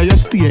 yeah. Whether you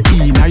stay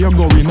in or you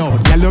going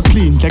out, gyal you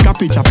clean, take a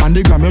picture on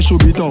the gram, you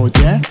should it out,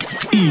 yeah.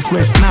 East,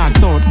 west, north,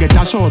 south, get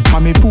a shot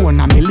for me phone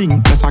and me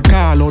link, just a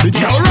call out the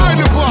chat.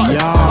 Yo,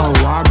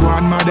 I go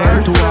on my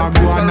dead, to I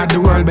go on at the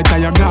world, better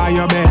you go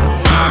your bed.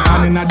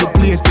 And in the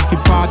place if you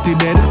party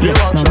dead, yeah.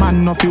 No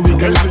man no fi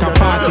wiggle like a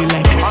party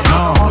leg.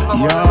 No,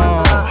 yo,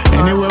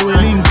 anywhere we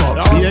link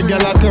up, be a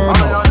girl a turn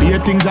up, be a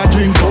things a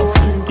drink up.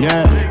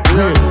 Yeah,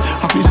 great,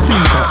 happy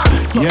stink up.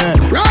 Yeah,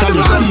 tell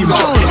you steam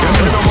up.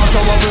 No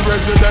matter what we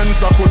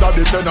residence, I could have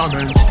the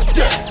tenement.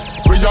 Yeah.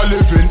 We are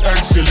living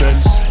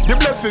excellence. The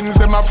blessings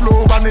them a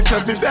flow and it's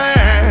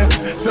evident.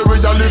 So we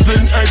are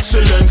living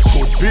excellence.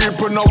 Good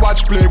people no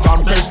watch plague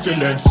and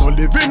pestilence. No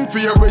living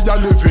fear, we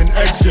are living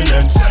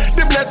excellence.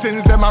 The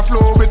blessings them a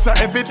flow, it's a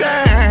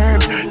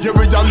evident. Yeah,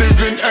 we are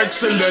living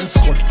excellence.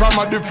 Cut from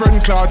a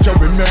different cloth, yeah,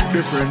 we make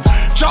different.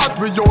 Chart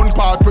we own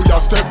part, we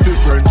are step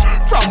different.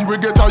 From we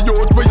get a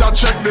youth, we are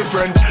check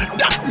different.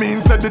 That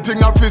means that the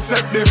thing have to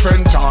set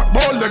different. Talk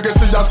more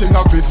legacy, that thing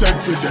have to set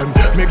for them.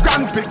 Me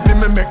grand pick me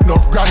make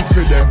enough grants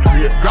for them.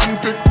 Great grand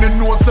pick me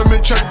know so me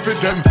check for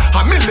them.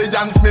 A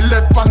millions me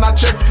left and I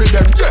check for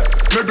them. Yeah,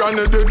 me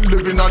granny did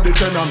living at the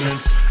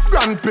tenement.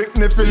 Grand pick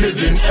me for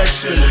living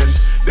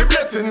excellence. The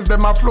blessings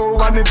them a flow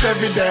and it's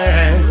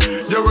evident.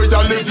 Yeah, we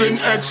are living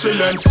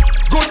excellence.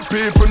 Good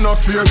people no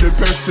fear the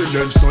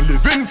pestilence. No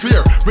live in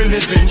fear, we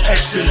live in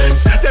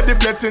excellence. Yeah, the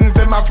blessings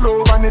them a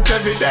flow and it's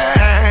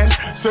evident.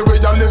 So we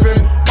are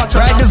living.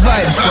 Ride the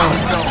vibe, so.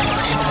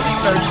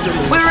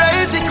 Excellence. We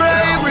raise the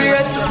crime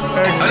rate.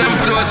 And them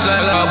flow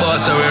style our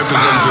boss I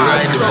represent for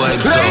Ride the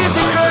Vibe Song. Raise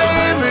the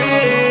crime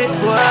rate.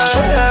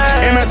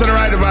 Hey, man, so the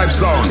Ride the Vibe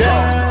Song.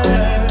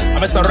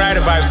 I'm a Ride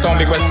the Vibe Song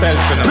because self,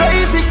 you know.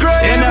 Raise the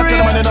crime rate. Yeah, man, so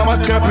the man that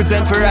must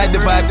represent for Ride the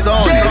Vibe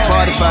Song. The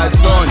 45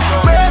 Song.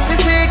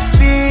 Mercy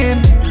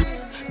 16.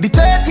 The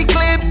 30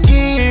 clip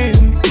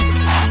game.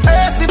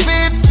 Mercy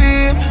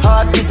 15.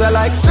 Heart beater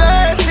like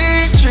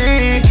Cersei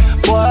 3.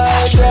 Boy,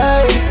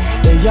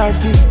 they are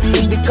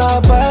 15 the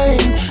carbine.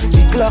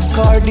 The clock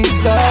car the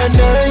star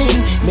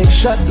 9. Make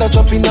shot lodge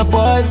up in a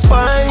boy's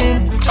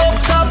spine. Up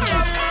top.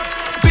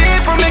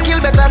 People me kill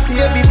better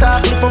save it.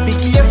 If a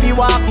picky if you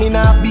walk me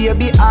not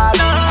baby hard.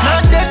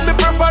 Not dead me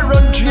prefer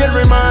run trail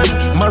remand.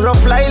 Marrow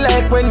fly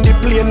like when the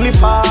plane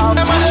lift off.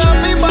 Them a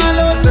love me ball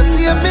out to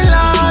save me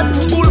lad.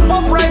 Bull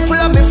pop rifle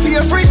and me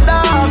favorite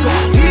dog.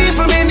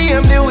 Evil me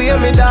name the way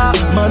me dog.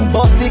 Man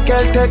bust the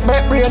kel take my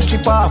brain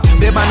chip off.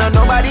 They man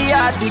nobody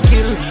hard to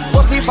kill.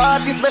 Pussy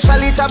party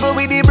specially travel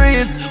with the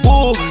breeze.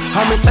 Ooh,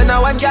 I me send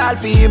a one girl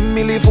for him.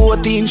 Me live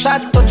 14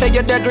 shot touch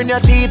you dead in your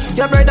teeth.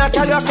 Your brother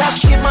tell your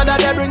casket mother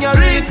dead bring your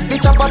read. The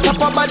chopper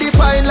body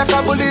fine like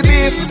a bully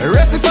beef.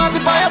 Rest it for the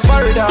fire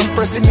for it and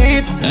pressing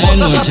it. I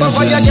know Javelin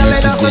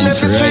represent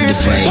for Ride the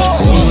Vibe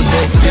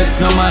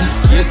Song.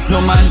 Yes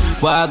no man,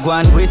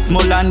 Wagwan,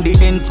 Westmoreland, the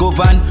ends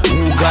govern.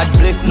 Who God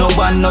bless, no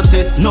one no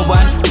test, no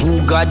one.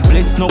 Who God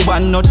bless, no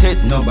one no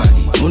test,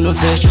 nobody. Who no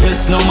say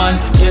yes no man,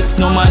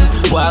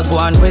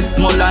 Wagwan,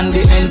 Westmoreland,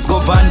 the ends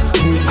govern.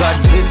 Who God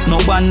bless, no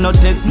one no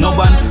test, no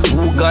one.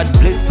 Who God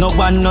bless, no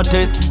one no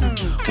test.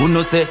 Who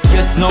no say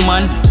yes no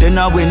man, then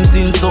I went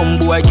in some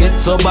boy get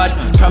so bad.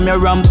 From your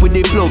ramp with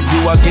the plug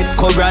you a get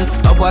current.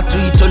 Our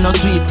sweet or no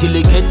sweet till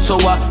it get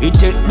sour. It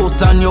take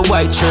bus on your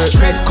white shirt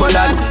red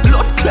colored.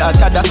 Blood clot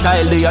at the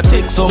style they a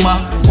take summer.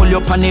 Pull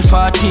up on the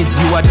 40s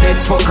you a dead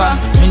fucker.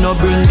 Me no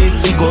bring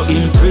this we go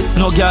impress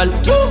no girl.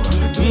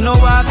 We no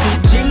walk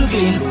with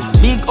jinglings.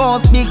 Big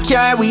house, big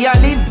car, we a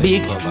live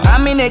big. I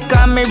mean neck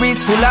and my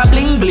wrist full of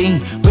bling bling.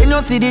 When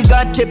you see the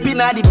God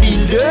tapping at the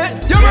building.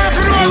 You man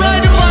for no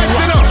Ride the Vibes,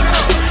 you know.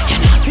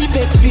 Fi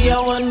vex fi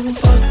a one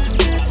fuck.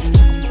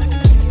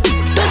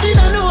 Touching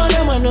on no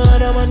other man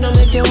no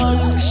make you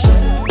one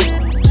stress.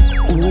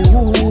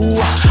 Ooh,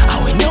 and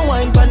when you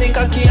wine panic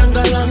cocky and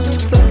galang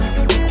so.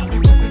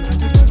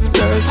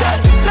 Search it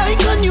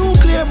like a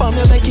nuclear bomb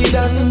you make it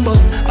and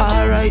bust.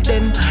 Alright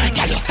then,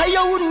 girl you say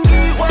you wouldn't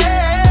give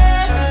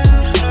way.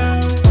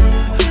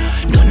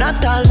 No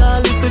not all, nah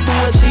listen to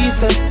what she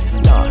said.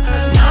 No,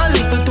 nah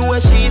listen to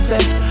what she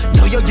said.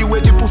 No you give away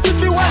the pussy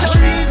for what no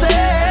reason.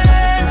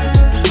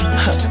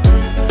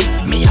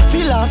 Me I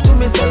feel off to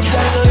myself,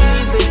 girl, no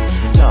easy.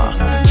 No,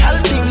 girl,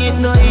 thing it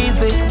no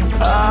easy.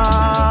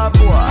 Ah,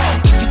 boy.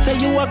 If you say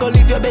you a go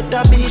leave, you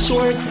better be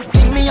sure.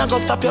 Think me a go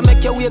stop you,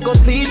 make your way go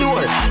see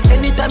door.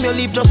 Anytime you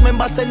leave, just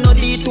remember send no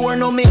detour.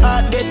 Now me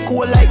heart get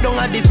cold like down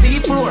at the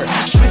seafloor.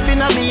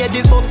 Swiffing on me head,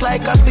 it bust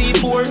like a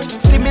C4.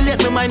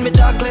 Stimulate me mind, me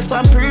talk less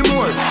and pray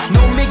more.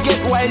 Now me get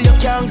wild, you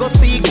can't go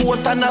see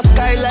goat and a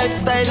sky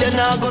lifestyle, you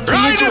not go see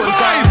Ride the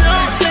Vibes.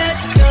 Vibes.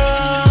 Let's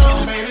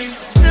go, baby.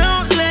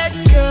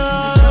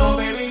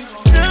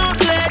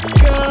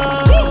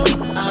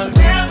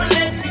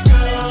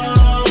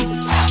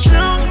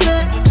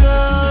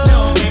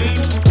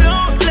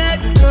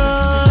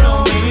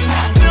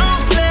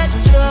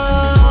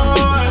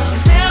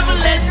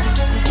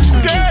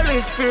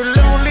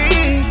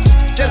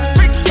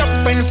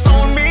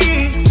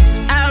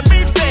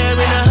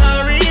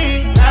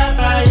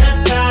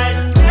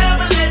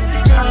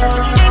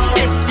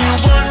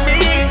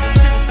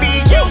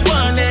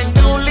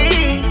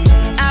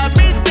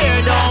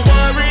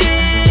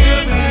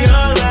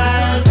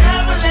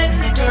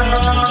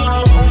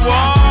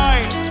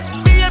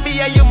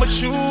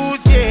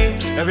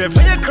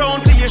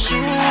 see your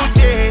shoes,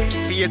 yeah.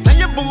 Face and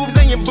your boobs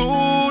and your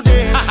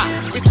booty.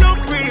 You're so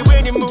pretty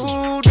when you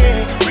move,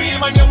 yeah. Real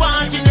man you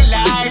want in your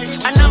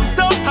life, and I'm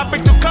so happy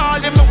to call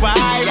you my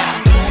wife.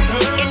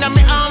 In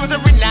my arms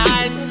every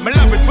night. My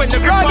love it when the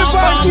ground is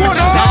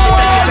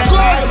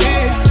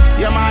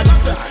yeah, man.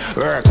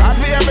 Work hard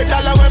for every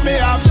dollar when me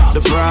have.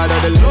 The Prada,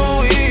 the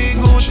Louis,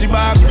 Gucci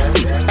bag.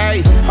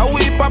 Hey, how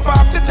we pop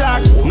off the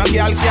tag. No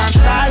girl can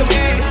style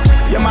me.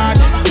 Yeah, man.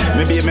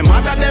 Maybe me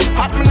mother them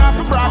hot me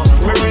off the brag.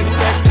 Me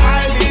respect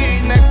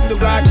highly next to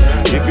God.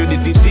 If you the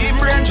city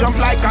brain jump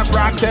like a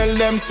crack, tell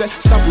them say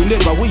stop we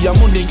never we your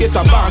money get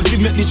a band.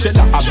 We make the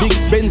cheddar. A big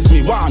Benz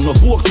me one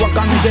of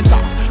Volkswagen Jetta.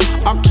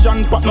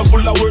 Action partner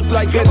full of words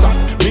like letter.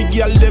 Big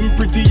girl them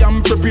pretty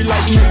and preppy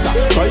like Nessa.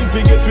 Try to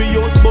get we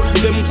out but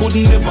them could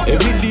never.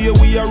 Every day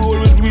we are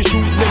roll with we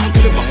shoes them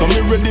clever. So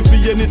me ready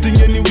for anything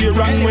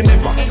anywhere and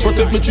whenever.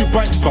 Protect me 3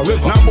 pints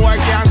forever. Now boy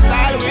can't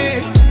style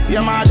me.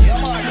 Yeah man.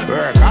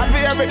 Work hard for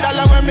every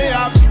dollar when me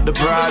have. The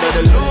Prada,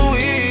 the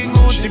Louis,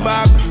 Gucci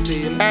bag.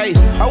 Hey,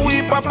 how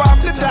we pop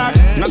off the tag.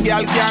 No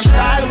girl can't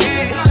style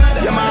me.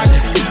 Yeah man.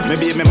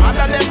 Maybe me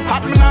mother them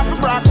hot me off the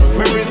brag.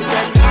 Me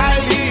respect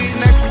highly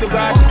next to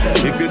God.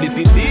 If you the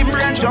city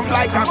brain jump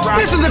like a crack.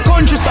 This is the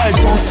countryside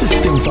sound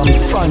system from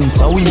France.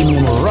 So we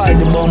ride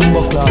the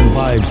bumbuckler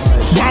vibes.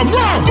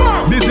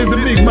 This is the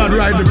big man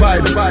ride the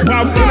vibes.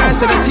 I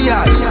said the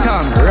T.I.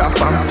 come rap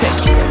and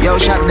pick. Yo,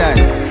 shot done.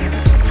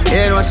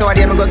 You know so what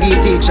they go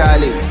give teach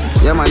Charlie.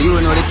 Yeah man, you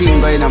know the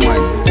thing going on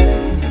man.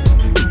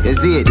 You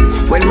see it?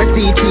 When me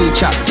see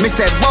teacher, me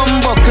say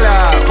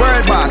bumbuckler,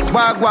 world boss,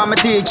 wagwan my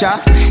teacher.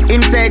 Him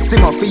say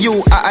Eximo for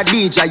you a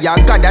DJ. Ya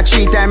got that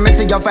 3 times, me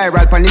see you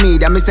viral pon the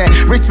media. Me say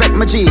respect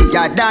my G,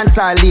 ya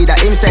dancehall leader.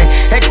 Him say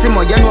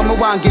Eximo, you know me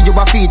want give you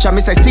a feature.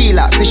 Me say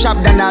Steeler, see shop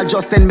then I'll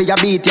just send me a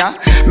beat ya.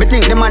 Me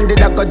think the man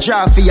did a go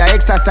draw for your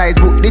exercise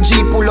book. The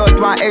G pull out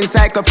one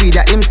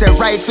encyclopedia. Him say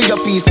write for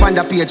your piece pon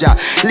the page ya.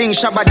 Link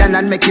Shabadan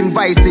and make him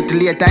vice it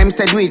later. Him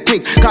say do it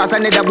quick, cause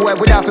another boy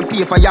would have to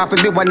pay for ya. For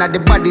be one of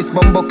the baddest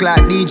bumbuckler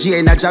DJ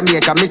in a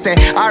Jamaica. Me say,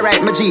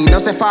 alright my G, no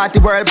say 40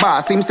 world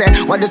boss. Him say,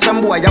 what do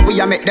some boy ya we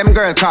a make them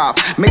girl cough.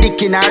 Me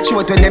dick in her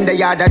throat when them they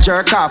yard a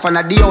jerk off. And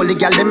the only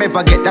girl them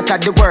ever get that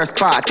at the worst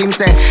part. Him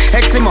say,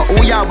 Eximo,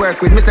 who ya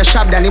work with? Me say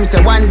Shabdan. Him say,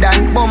 one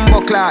dan,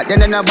 bumbuckler.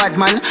 Then no bad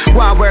man,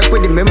 want work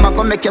with him. Him a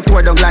go make you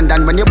tour down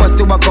London. When you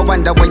bust you walk go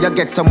wonder where you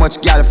get so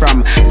much girl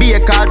from. Be a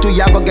car to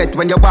ya go get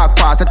when you walk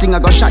past. I think I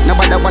go shot,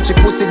 nobody watch you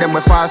pussy them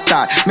we fast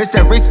start. Me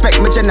say, respect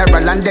me general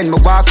and then me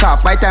walk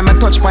off. By time I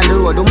touch on the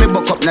road, do me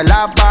buck up no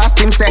laugh boss.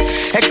 Him say,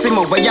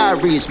 Eximo where ya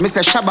reach. Me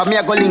say Shabba me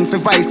a go link for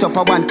vice up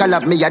a one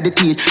collab me a the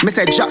teach. Me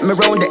say drop me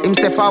round the him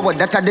say forward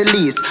that a the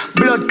least.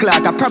 Blood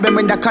clot a problem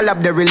when the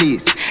collab the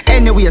release.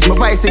 Anyways me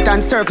vice it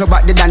and circle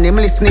back the dan him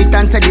listen it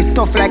and say this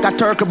tough like a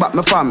turkey but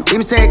me fam.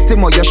 Him say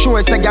Eximo you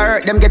sure say you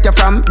hurt them get you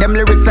from. Them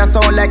lyrics that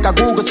sound like a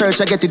Google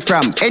search I get it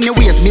from.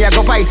 Anyways me a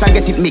go vice and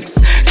get it mixed.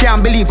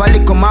 Can't believe a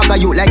little maga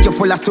you like you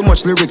full of so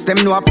much lyrics.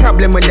 Them know a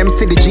problem when them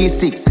see the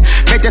G6.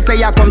 Better say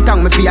ya come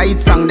thank me for your hit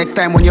song next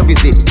time when you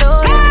visit.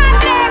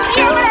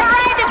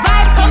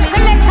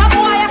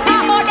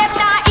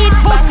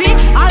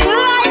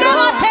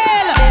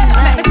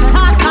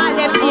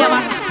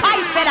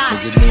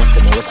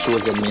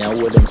 Chosen me, I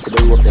hold them, see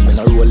the rope them in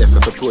a roll left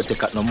for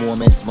protect at no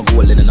moment. My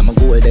golden and I'm a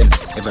gold them.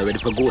 Ever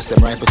ready for ghost them,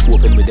 rifle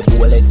scoping with the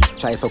bullet.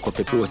 Try for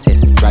copy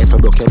process,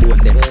 rifle broke your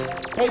bone them.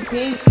 Hey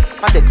P,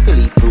 I take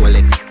Philip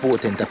Rolex,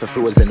 potent for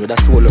frozen with a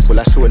soul full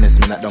of shortness.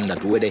 Me not down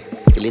that way they.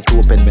 Till it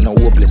open, me no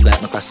hopeless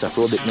like my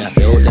claustrophobic. Me I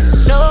feel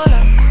them. No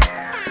love,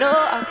 no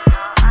ox.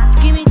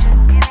 Give me check,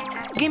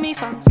 give me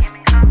funds.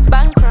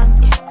 Bank run,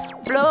 yeah.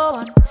 Blow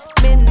on,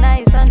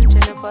 midnight and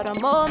chillin' for the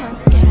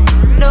moment.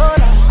 Yeah. No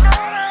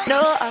love,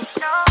 no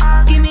ox.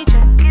 Give me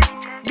check,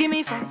 give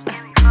me funds.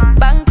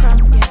 Bank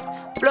run,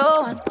 yeah.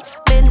 Blow on,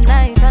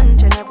 midnight and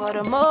chillin' for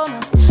the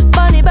moment.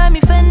 Money buy me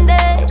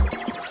Fendi.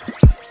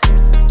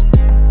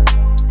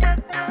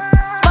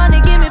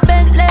 Money give me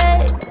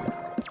Bentley.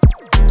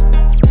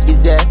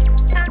 Is that?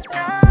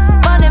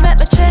 Money make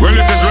me check. Well,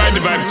 this is Ride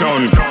the Vibe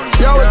sound.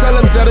 Yo, we tell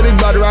them say the big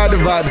bad Ride the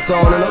Vibe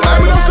sound.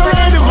 I'm also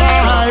Ride the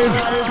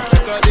Vibe.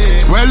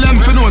 Well, them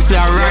for no say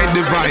I ride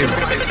the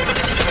vibes.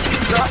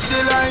 Drop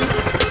the line,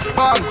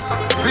 bang,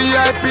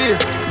 VIP,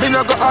 me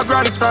no go a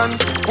grandstand.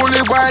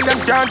 Fully wild, them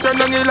can't turn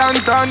on the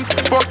lantern.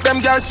 Fuck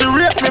them girls, she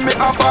rape me, me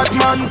a bad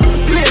man.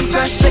 Plain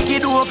trash, take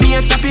it over,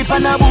 paint traffic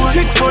on a boat.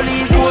 Trick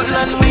police,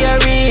 Portland, we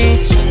are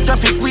rich.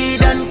 Traffic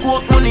weed and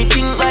coke, money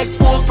think like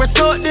pork. Press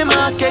out the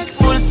markets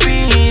full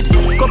speed.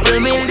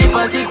 Couple mil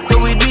deposits, so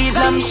we do it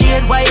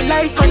lampshade.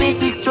 Wildlife on the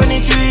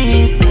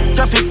 623.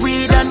 Traffic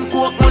weed and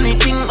coke, money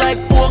think like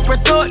pork.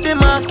 Press out the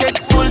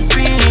markets full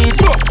speed.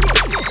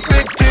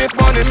 Big thief,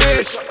 money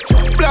mish.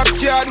 Black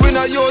card, we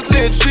not use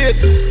lit shit.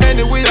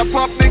 Anyway, I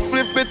pop big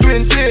split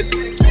between shit.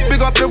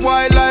 Big up the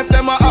wildlife,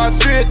 them a hard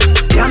straight.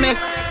 Yeah, me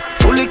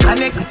fully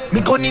connect.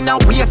 Me gun in a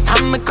waist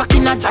and me cock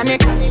in a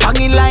janet.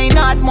 Banging line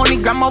hard money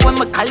grammar when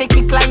me collect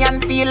it.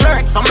 Client feel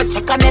alert, so me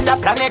check another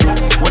planet.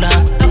 Would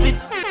I stop it?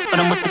 But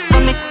I must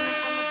come it.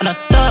 And I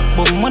talk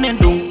about money,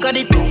 don't cut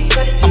it.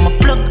 I'm a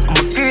plug,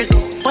 I'm a girl,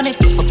 spun it.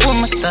 Before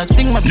my start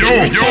sing my Yo,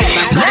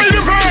 ride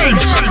the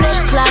vibes.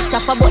 Class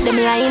up about them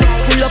line.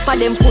 Pull up on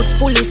them foot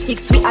fully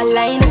 6 we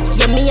align.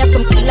 Yeah, me have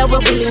some killer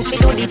we willing to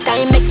do the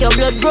time. Make your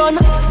blood run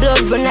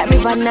like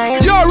River Nile.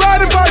 Yo,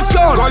 ride the vibes,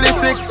 son. Call it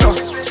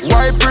 6,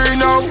 why pray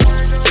now?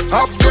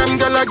 Up them,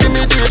 gala give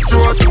me the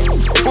throat.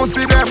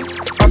 Pussy them,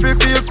 I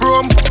feel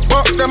chrome.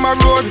 Fuck them a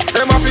road,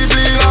 them a fi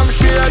bleed. I'm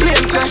shade.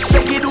 Plane crash,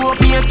 take it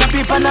up, here, chop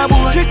it on a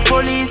boat. Trick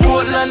police,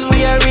 Portland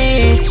we are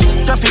rich.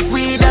 Traffic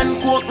weed and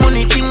coke,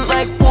 money think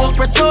like pork.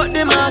 Press out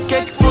the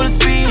market full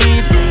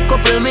speed.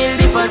 Couple mil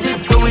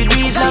deposits, so we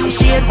do it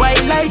lampshade.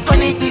 Wildlife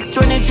on the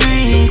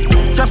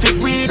 623. Traffic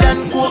weed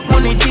and coke,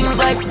 money think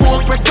like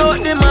pork. Press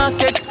out the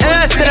market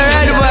full speed.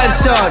 Ride the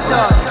vibes,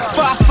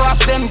 son.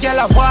 Fast, them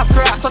gyal a walk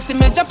cross. 30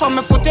 mil jump on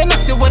my foot and I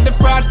see what the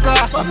fraud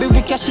cost. I be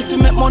with cash if you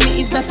make money,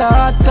 it's not a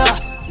hard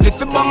task.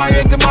 Lift it bang and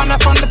raise the banner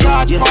from the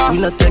touch pass.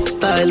 We not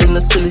textile in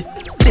the silly.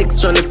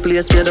 6 run the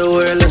place, yeah, the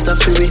world let a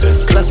free.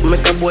 Clock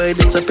make a boy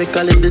disappear,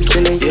 call it the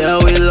chinny. Yeah,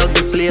 we love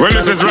the place. Well,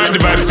 this is Ride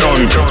the Vibe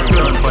Sound.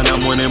 Pan a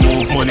money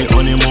move, money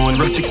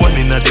honeymoon. Rush one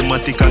in a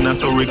dematic and a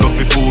sorry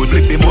coffee food.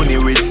 Flip the money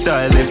with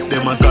style, if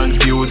them a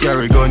confused.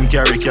 Carry gun,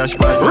 carry cash,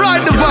 but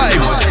Ride the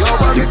vibes. Yo,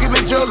 you give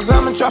me drugs,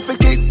 I'm in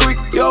traffic it quick.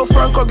 Yo,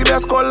 Franco, give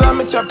that call, I'm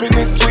chopping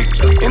it quick.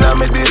 In a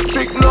me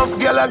district, enough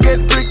girl I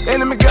get trick.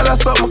 Enemy girl I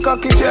suck my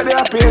cocky, share the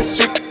happiest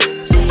chick.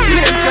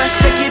 Plane crash,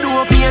 take it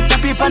up, here,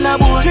 chop it on a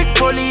boat. Trick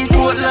police,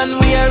 Portland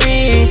we are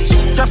rich.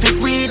 Traffic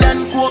weed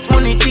and coke,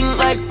 money think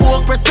like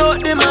pork. Press out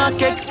the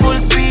market full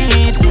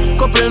speed.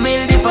 Couple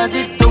mil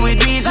deposits, so we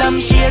do it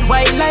lampshade.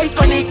 Wildlife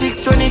on the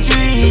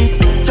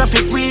 623.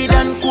 Traffic weed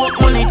and coke,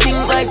 money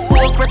think like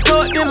pork. Press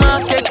out the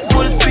market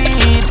full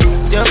speed.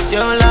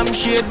 Yo,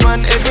 lampshade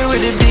man, every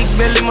with the big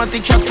belly.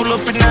 Matic shot full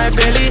up in my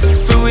belly.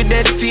 Free with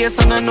dead face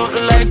and a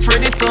nothing like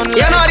Freddy son.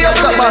 You know the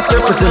other boss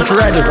represent for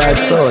Ride the Vibe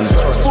Sound.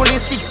 Fully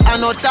 6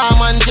 and no Tom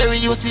and Jerry.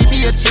 You see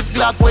be a chip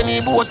block when he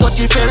boat touch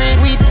a ferry.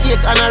 Wheat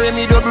cake and a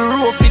Remy double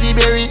row for the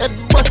berry. Head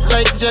bust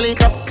like jelly,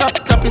 clap,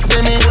 you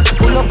see me.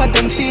 Pull up at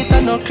them feet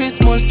and no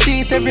Christmas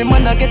street. Every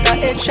man a get a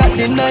headshot,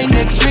 the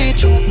 9X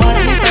reach.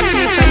 Madness a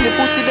teach and the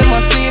pussy them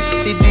asleep.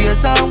 The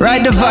days are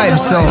Ride the Vibe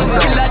Sound.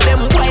 Killer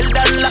them wild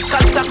and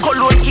Lacosta.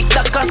 Color kick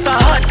the Costa.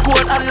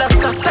 Hardcore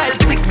Alaska style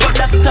stick for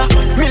doctor.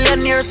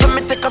 Millionaire so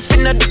me take a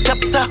fin of the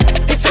captor.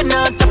 If you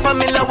not top a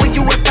miller, where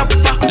you a top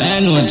for? I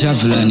know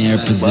Javelin here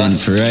present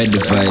for Ride the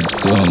Vibe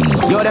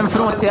Sound. Yo, them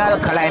from say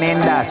alkaline in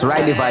that's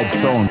Ride the Vibe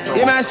Sound.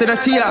 You man say the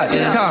T.I.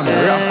 Come,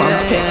 rap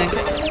and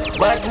pick.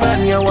 Bad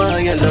man, you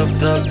want your love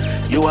dog.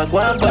 You are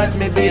one bad,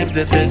 me babes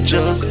that take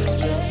jokes.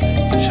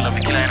 She love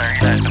you killing her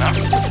life, you know.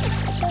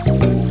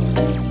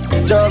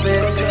 Job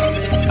it.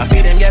 I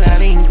feel them girl a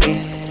link me.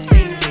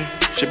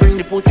 She bring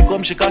the pussy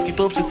come, she cock it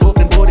up, she soak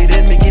and body,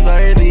 then me give her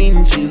every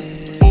inches.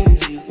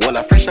 Well,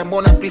 I fresh and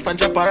bonus beef and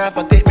drop her off.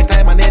 I take me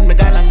time and then me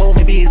gone and bout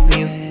me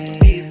business.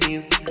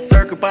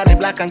 Circle on the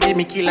block and give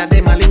me killer,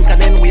 them a link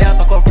and then we have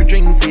a couple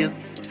drinks. 6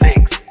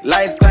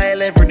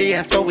 lifestyle every day,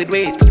 I saw it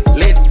wait.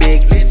 Live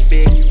big.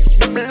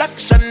 Double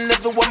action,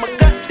 everyone me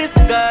got this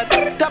guard.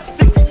 Top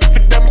 6 for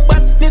them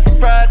badness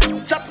fraud.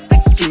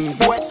 Chopstick king,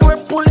 boy, we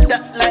pull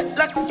that like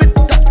locksmith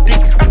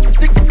tactics. Rock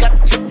stick,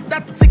 got chip,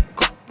 that's it.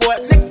 Boy,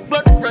 neck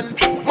blood run,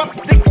 mop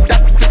stick,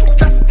 that's it.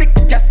 Plastic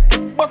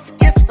casket, bus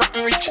case,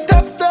 rotten rich.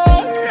 Top star,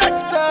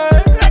 rockstar.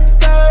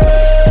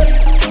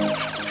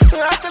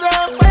 After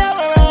that, fire,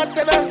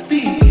 after that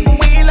steam.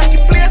 We like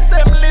a place,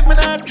 them living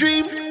our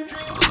dream.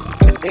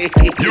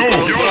 Yo,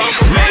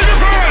 ride the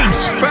vibes.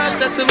 First,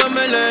 that's when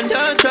me learn,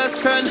 don't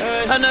trust friend.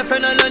 And a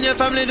friend alone, your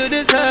family do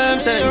the same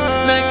thing.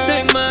 Next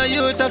thing, my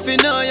youth, if you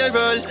know your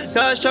role.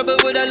 Cause trouble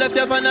would have left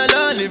you up on a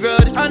lonely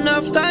road.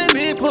 Enough time,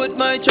 me put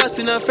my trust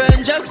in a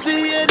friend. Just to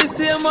hear the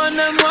same one,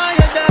 them why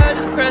you dead.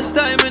 First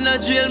time in a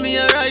jail, me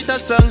a write a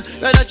song.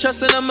 Rather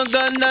trust in a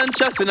gun than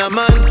trust in a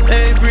man.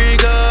 Hey,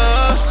 Brigo,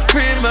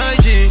 free my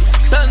G,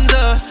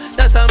 Sansa.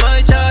 That's how my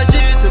charge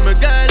it to my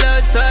girl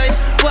outside.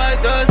 Wipe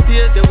those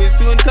tears, yeah, we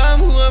soon come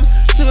home.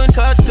 Soon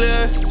cut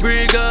clear,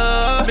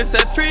 Brigo. Me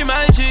said free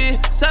my G,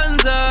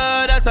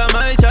 Sansa. That's how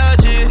my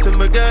charge it to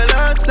my girl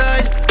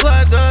outside.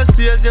 Wipe those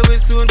tears, yeah, we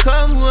soon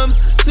come home.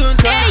 Soon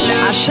cut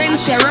clear.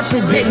 Ashanti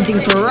representing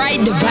for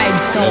Ride the Vibe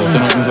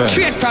Sound.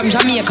 Straight from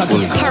Jamaica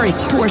to Paris,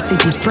 Port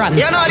City, France.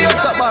 You know the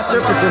other boss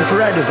represent for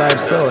Ride the Vibe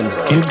Sound.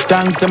 Give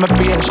thanks, I'm a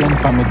patient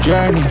for my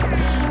journey.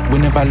 We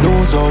never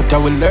lose out,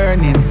 we're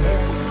learning.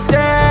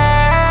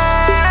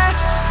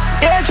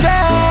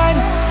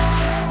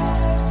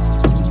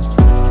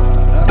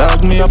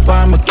 Dog me up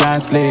and I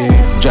can't sleep.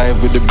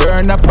 Drive with the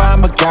burn up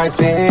and I can't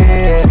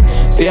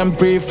see. Same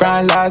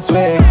pre-from last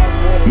week.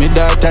 Me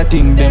daughter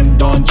think them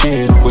don't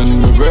chill.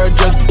 When we were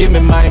just give me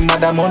my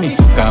mother money.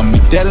 Can me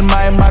tell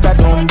my mother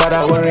don't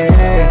bother worry.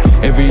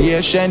 Every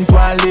year Shent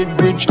want live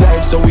rich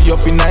life. So we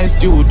up in nice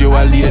studio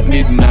at late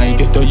midnight.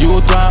 Get a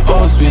youth one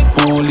house with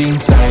pool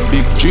inside.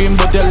 Big dream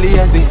but a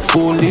lazy,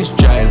 foolish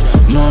child.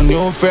 No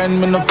new friend,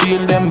 me no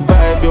feel them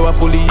vibe. You a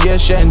fully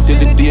Shent till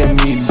the day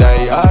me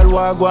die.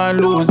 All who go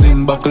and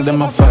losing, buckle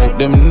them a fight.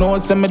 Them know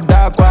some me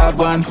dark, who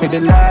go and for the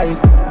light.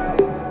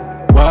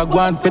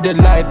 Wagwan for the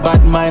light,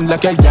 bad mind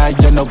like a guy,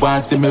 you know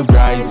want see me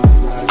rise.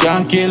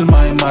 Can't kill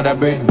my mother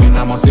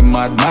breadwinner, must be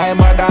mad. My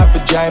mother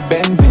for drive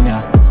Benz in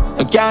ya.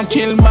 I can't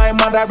kill my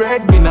mother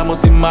breadwinner,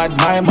 must be mad.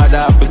 My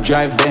mother for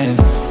drive Benz.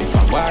 If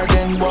I war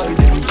them boy,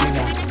 them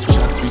dinner.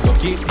 Shot we go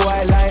keep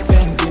boy like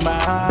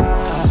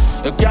Benzema.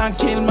 You can't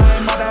kill my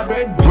mother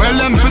breadwinner. Well,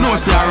 them for no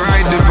say I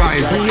ride the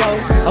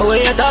vibes.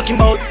 What you talking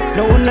about?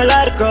 No one a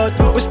lot of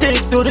crowd. We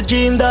stick to the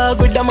gym,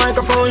 dog, with the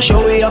microphone.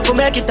 Show we have to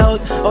make it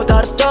out of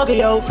the struggle,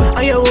 yo.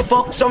 And you will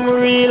fuck some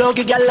real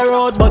okay gal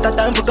road, but that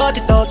time forgot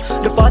it out.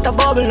 The part of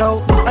bubble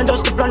now, and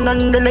just the plan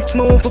on the next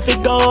move to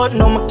figure out.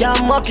 No, I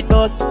can't mock it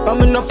out.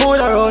 I'm in a fool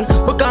around,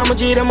 but come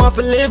G them off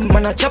a live.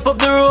 Man, I chop up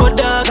the road,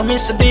 dog. I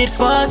miss a beat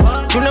fast.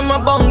 You know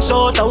my bounce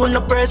out, I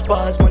wanna press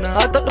pause. Man,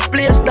 I out of the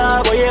place,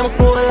 dog. But yeah, I'm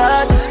cool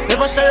lad.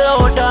 Never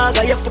sell out, dog.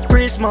 I have for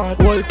pre-smart.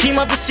 Whole team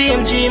of the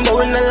same gym, but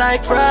we not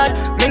like fraud.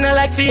 Me not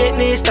like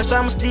fitness, that's why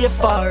I'm stay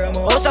far. I'm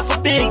a house of a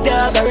big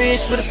dog, I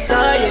reach for the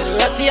star. Yeah, the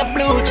ratty of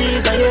blue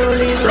cheese, and you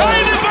only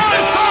ride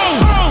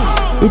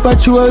the We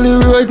patrol the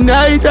road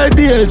night and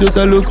day, just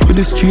a look for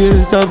the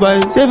streets of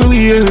vibes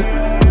everywhere.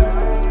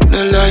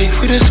 No life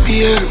with a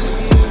spear.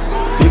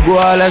 The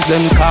ballers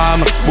them calm.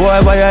 Boy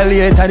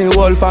violate and the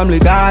whole family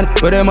gone.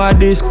 But them a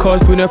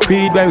discuss we no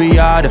creed very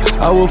hard.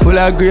 I will full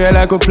of grey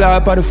like a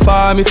flap on the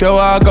farm. If you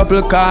walk up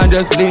you can't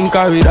just link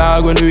her with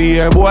dog. When we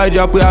hear boy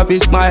drop we have to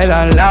smile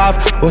and laugh.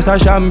 Bust a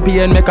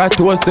champagne make a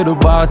toast to the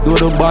boss. Do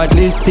the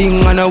badness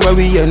thing and where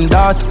we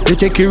endorse. You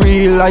check your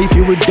real life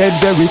you will dead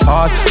very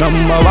fast.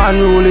 Number one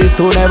rule is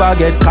to never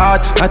get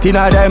caught. Not in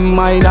a them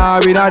mind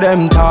or in a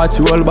them thoughts.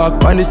 Roll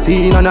back on the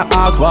scene and the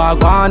ask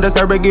walk on. Just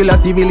a regular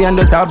civilian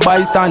just a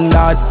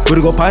bystander.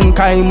 We go pan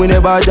crime, we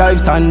never drive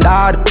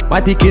standard. My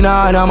tick in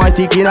a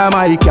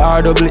my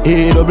car. Double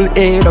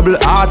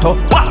auto.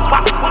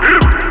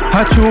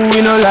 A true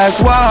we no like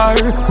war,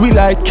 we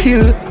like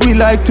kill. We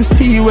like to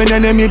see when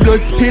enemy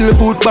blood spill.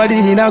 Put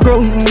body in a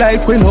ground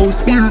like when house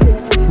spill.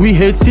 We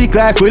hate sick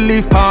like we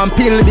live palm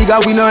pill. Bigger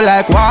we no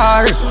like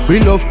war, we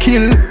love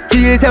kill.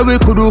 Kids that we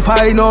could do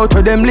find out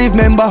where them live.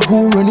 Member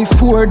who run it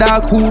for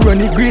dark, who run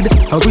the grid.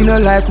 And we no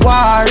like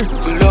war,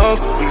 we love.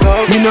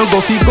 Me no go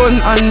fi gun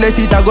unless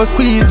it a go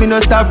squeeze. Me no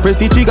stop press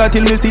the trigger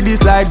till me see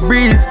this light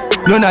breeze.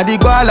 None of the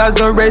gualas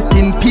don't rest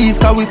in peace.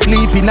 Cause we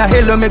sleep in a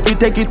hell make we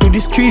take it to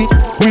the street.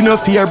 We no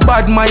fear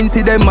bad minds,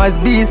 see them as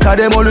bees. Cause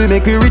them only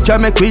make we rich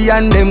and make we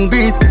and them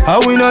grease.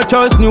 And we no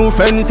trust new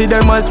friends, see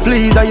them as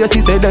fleas. And you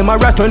see say them a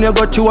rat when you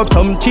go chew up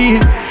some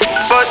cheese.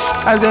 But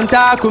as them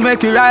talk, we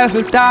make your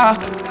rifle talk.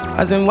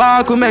 As them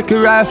walk, we make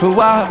your rifle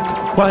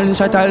walk. One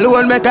shot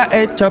alone make a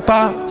head chop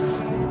off.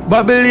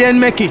 Babylon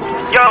make it.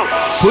 Yo.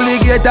 Pull the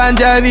gate and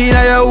drive in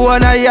a your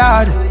own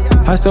yard.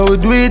 That's how we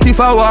do it if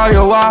I war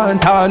you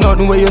want.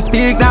 Nothing where you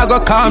speak now go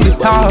calm the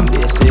storm.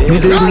 Me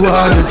did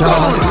want the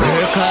storm.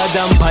 Work hard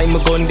and buy my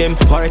gun them.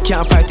 Or I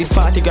can't fight it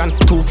 40 grand.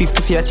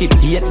 250 for a chip,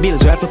 8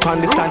 bills rifle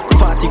on the stand.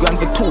 40 grand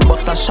for 2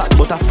 bucks a shot.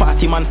 But a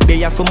 40 man, they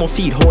have for my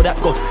feed. How that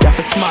go? They have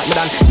for smart me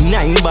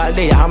than 9 ball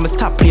there. I'm a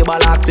stop play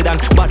ball accident.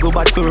 Bad go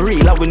bad for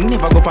real, I will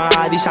never go for an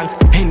audition.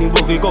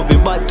 Anyway we go, we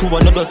bad to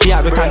another see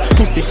how we can.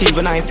 Pussy feel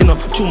when I see no.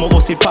 True my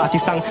boss with party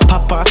song.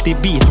 Papa off the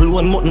beef,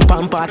 loan mutton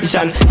pan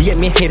partition. Yeah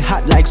me head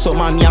hot like so.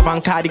 Man, me have a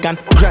cardigan,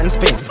 Grand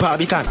Spain,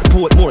 Barbican,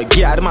 Portmore,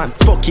 Gyard man,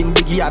 fucking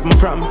big yard me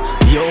from.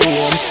 Yo,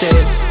 Homestead,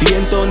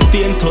 Spain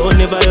town,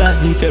 never lie.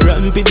 If you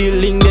ramp with the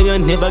link, then you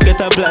never get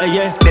a fly,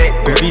 yeah.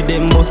 Every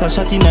them must a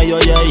shot in a yo,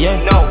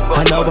 yeah.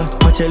 And now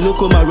watch a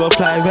look on my rough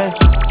fly, yeah.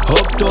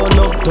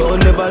 Uptown,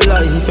 never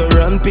lie. If you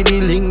ramp with the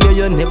link, then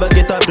you never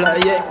get a fly,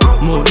 yeah.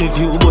 Money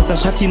view, boss a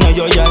shot in a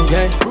yo,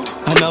 yeah.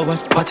 And now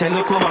watch a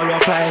look on my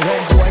rough fly,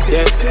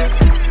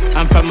 yeah.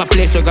 I'm from a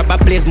place where grab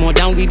a place more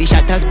down with the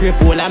shatters break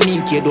all I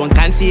mean kid don't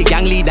can see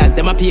gang leaders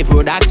them a pay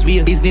for that's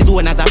real business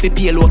owners have to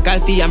pay local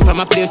fee. I'm from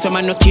a place where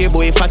man no care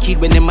boy if a kid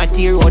when them a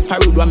tear out for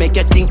road what make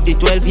you think the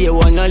 12 year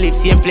one no live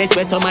same place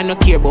where some man no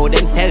care about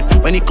themselves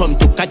when it come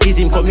to catches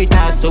him come with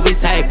us so we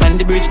side on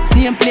the bridge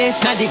same place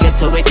now they get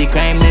to where the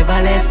crime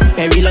never left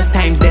perilous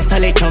times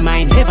desolate your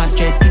mind never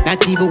stress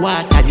not even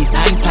water the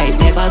standpipe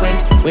never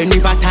went when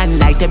river turn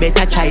like you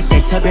better try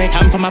test your breath.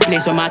 I'm from a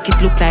place where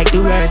market look like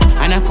the worst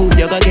and a food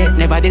you go get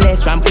nevertheless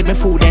ramp with me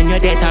food and your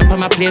death. I'm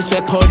from a place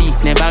where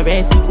police never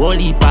rest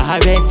only for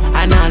arrest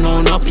and I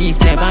know no peace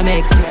never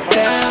make.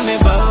 Tell me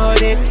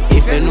about it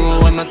if you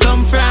know where I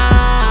come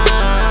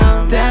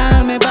from.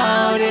 Tell me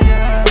about it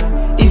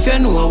if you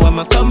know where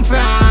I come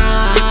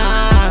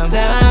from.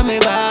 Tell me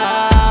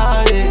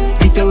about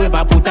it if you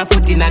ever put a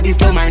foot in a the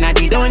slum or in a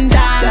the dungeon.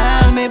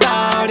 Tell me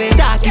about it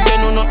talk if you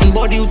know nothing about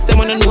about youths, them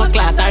on no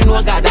class. I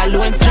know God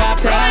alone strap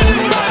time.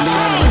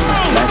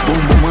 Like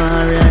boom boom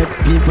alright,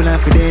 people are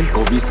for dead.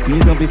 Go be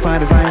squeeze up before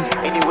the vine.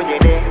 Anyway you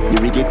there,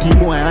 you will get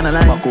T-boy on the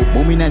line. Back up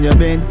booming on your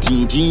bed.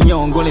 TG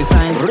young goal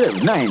inside. Rev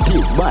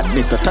 90s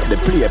badness to top the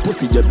play.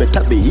 Pussy you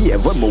better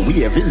behave when my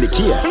wave in the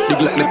key. The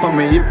Glock lip on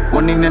me hip,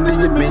 one in the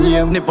hip me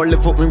here. Never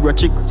left up with a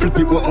chick, flip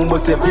it with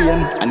almost a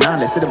vein. And now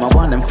they say them I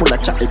want them full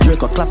of chat. They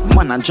drink or clap,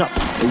 man and drop.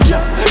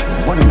 Yeah,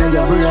 one in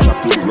your brain.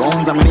 Strap it,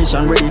 rounds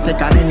ammunition ready.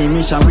 Take an any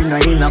mission. We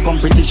not in a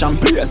competition.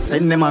 Please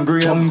send them a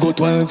green. Come go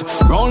 12.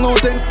 Round out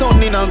 10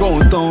 stone in a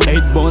ghost town.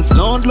 8 bones,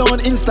 loud,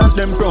 instant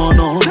them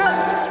pronouns.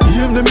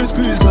 Hear them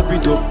squeeze, clap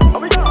it up.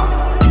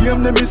 Hear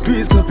them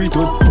squeeze, clap it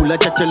up. Full of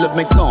chat, love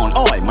make sound.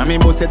 Oi, my me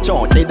boss a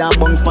chant. They down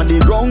bungs on the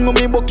ground,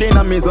 me booking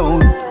on me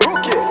zone.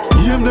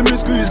 Hear them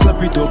squeeze,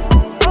 clap it up.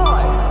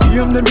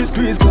 Hear them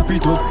squeeze, clap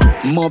it up.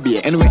 Mobby,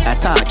 anyway,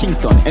 attack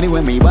Kingston.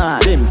 Anyway, me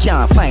bad. Them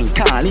can't find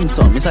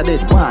Carlinson. Mr.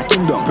 Dead, war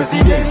kingdom.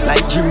 President,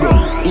 like Jim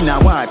Brown. In a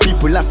war,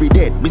 people laugh with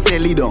dead. Me say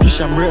lead on. Fish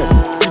and bread.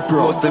 Sip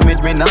roast, them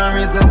made me not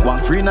reason.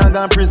 One free now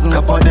gone prison.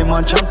 Couple of them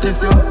on champ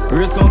this year.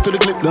 Race on to the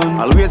clip down.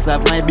 Always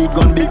have my big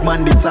gun, big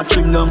man. This a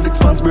trim down. 6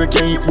 pounds break,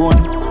 can't eat bone.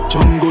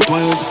 Jungle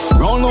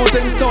 12. Round out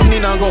 10 stone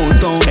in a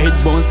ghost town.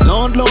 8 bones,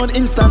 loud,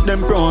 instant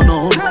them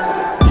pronouns.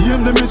 Hear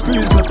them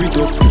squeeze, clap it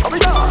up.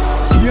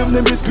 Hear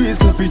them squeeze,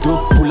 clap it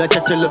up. Full of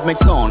chat, love make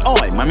sound.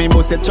 Oi, my me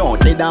boss a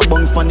chant. They down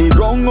bungs on the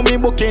ground, me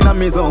booking on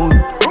me zone.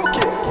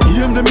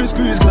 Hear them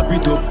squeeze, clap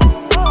it up.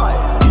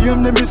 Hear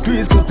them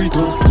squeeze, clap it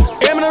up.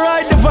 I'm gonna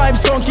ride the vibe,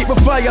 song keep the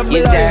fire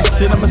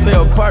blazing. I'ma say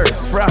up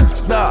Paris,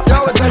 France, stop.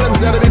 Yo, we tell them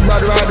say the big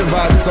bad ride the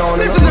vibe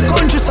sound. This is the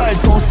countryside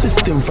sound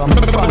system from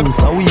France.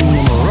 So we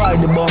ride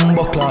the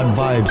bumbleclad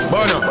vibes.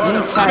 Bono,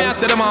 I mean I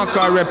say the mark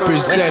I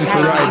represent to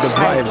ride the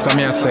vibes. I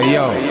mean I say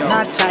yo.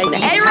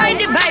 Hey, ride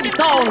the vibe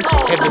sound.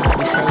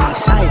 Everybody say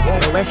east side,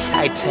 the west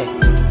side say.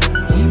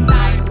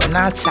 We're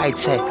north side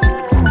say.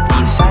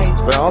 East side,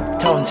 we're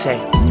uptown say.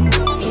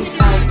 East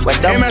side,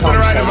 we're downtown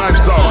say.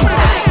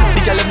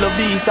 The girl love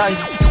the east side.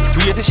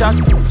 Raise the shot,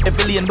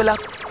 every lane black.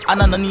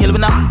 And on the nail we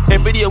knock.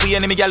 Every day we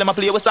enemy girl, I'ma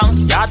play with song.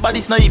 Yard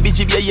bodies no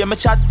EVGB, hear me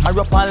chat. My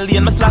rap and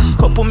lane, my slash.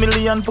 Couple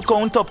million for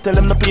count up, tell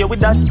them to play with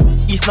that.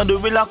 East no do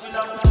relax,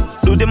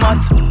 do the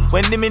maths.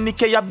 When the mini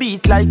K a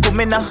beat like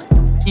Kumina.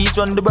 East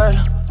run the world,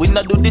 we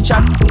not do the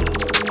chat.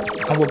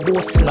 And we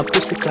both in a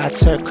pussycat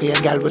circle.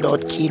 Your girl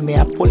without key, me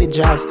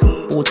apologize.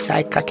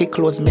 Outside cocky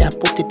clothes, me I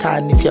put it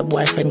on. If your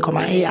boyfriend come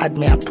and he had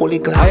me a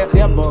polyglass.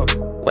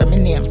 When me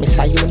name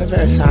Mr.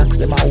 Universe, ask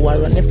them how I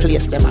run the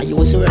place, them I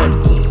use the word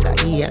East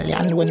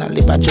alien when I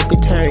live at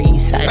Jupiter,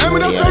 East side. I'm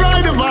gonna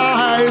ride the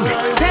vibe.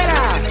 Say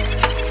that.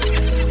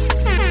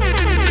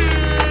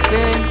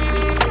 Sing.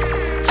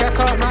 Check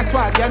out my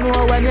swag, you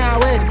know when you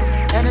win.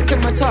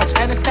 Anything me touch,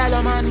 any style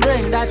of man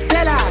bring, that's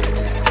say that.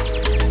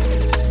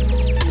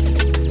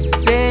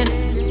 Sing.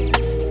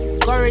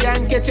 Curry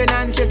and kitchen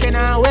and chicken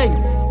and wing.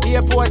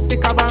 Airport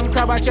sticker bank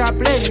crab at your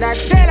plane,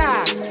 that's say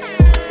that.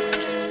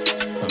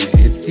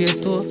 Head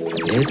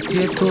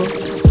to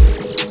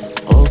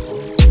oh,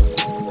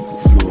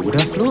 flow with a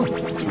flow,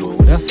 flow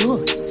with a flow.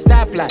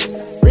 Stoplight,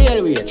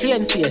 railway,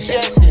 train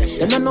station.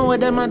 Them don't know what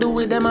them a do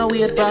with them a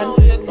wait pan.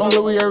 Only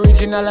we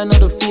original and not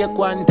the fake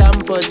one.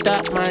 Time for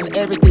top man,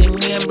 everything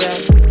name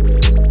brand.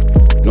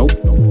 Nope,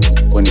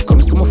 when it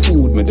comes to my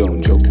food, me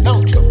don't joke.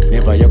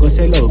 Never you go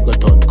sell out, go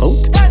turn coat.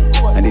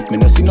 And if me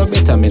no see no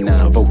better, me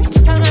nah vote.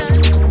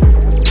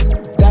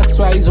 Tax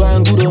rise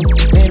one good on.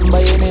 Remember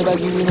you never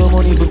give me no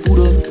money for put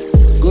on.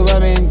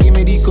 Government give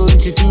me the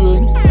country to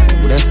run.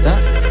 Would I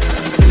stop?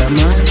 Still a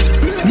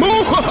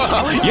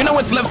man. You know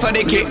what's left side,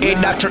 aka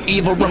Dr.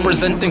 Evil,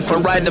 representing for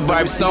Ride the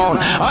Vibe Sound.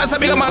 I was a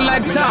big man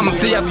like Tom,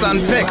 Theas and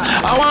Peck.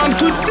 I want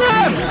to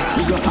them.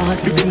 We go hard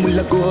for them,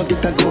 we'll go,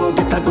 get a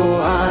go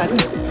hard.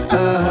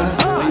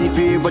 If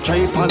you ever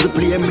try pause the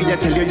play, me I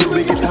tell you, you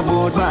will get a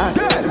board back.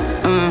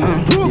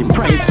 The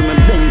price of my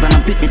Benz and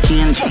I pick the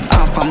change.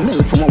 Half a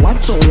mil from a watch,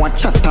 so watch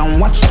chat and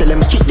watch, tell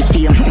them keep the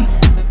fame.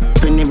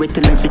 Penny we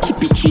tell them fi keep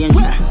it change.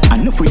 I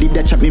know for did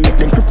that chat me make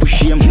them cripple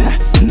shame.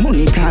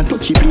 Money can't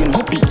touch it, playing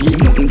happy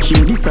game. Nothing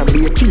chim, this a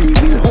be a kill it,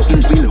 will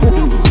happen.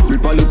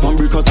 Rip a lip and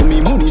break us so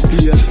me money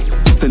steal.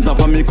 Center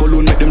for me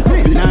cologne make them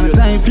suffer. Now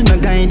time fi no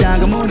guy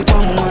dog, I'm only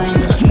on my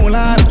mind. More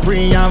lot of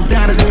pray, I've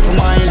done a day for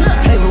mine.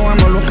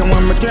 Everyone will look and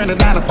want me turn the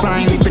dollar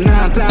sign. If you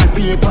not talk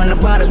people on the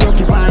body, broke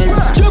your vibe.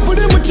 Jump with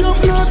them a jump,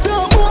 not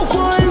talk more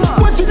fine.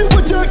 What you do,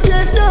 what you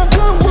get, that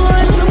come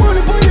fine. The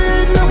money for your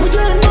head, now for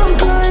your bum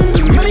climb.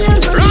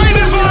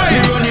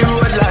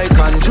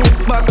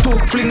 Back to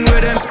fling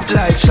with them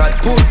like shot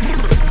put.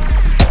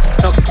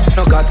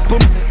 No got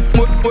spoon.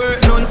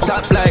 Work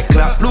non-stop like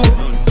clock do.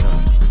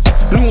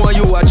 Know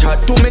you a chat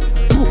to me.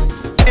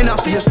 In a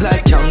face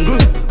like jungle.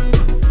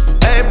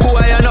 Hey boy,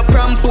 I no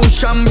pram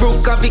push and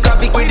broke coffee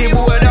with the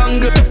board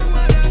angle.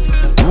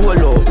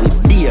 Roll out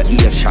with dear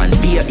Asian,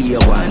 dear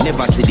A1.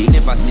 Never see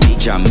the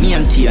jam, me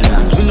and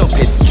Tiana. We no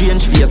pet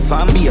strange face,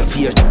 fan be a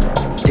fear.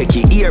 Take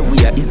it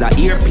airway is a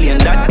airplane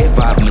that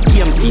ever have me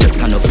game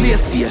face and a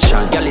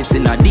PlayStation. Girl is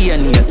in a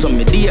DNA, so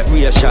me date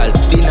racial.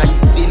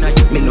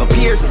 Me no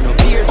pierce.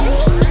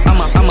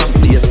 I'm a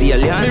space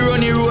alien. Me run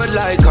the road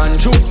like and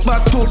juke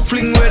back to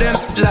fling with them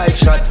like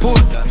shot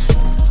put.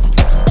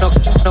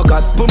 No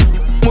got spoon.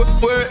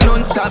 Work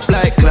non-stop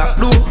like clock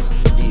do.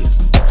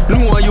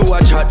 Know you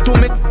a chat to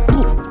me.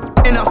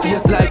 In a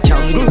face like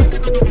kangaroo.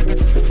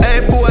 Hey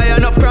boy, I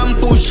no pram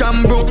push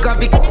and broke a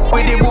vic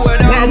with the boy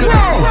down.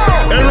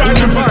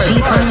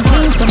 Cheap and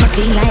clean, so me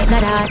clean like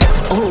that.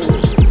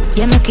 Oh,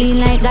 yeah, me clean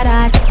like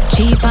that.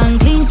 Cheap and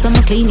clean, so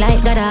me clean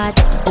like that.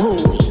 Oh,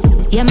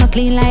 yeah, me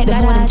clean like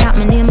that. The more them chat,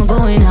 my name, me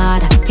going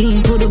hard.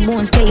 Clean to the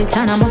bone,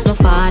 skeleton, I must be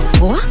fat.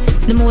 What?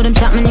 The more them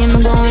chat, my name,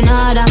 me going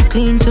hard.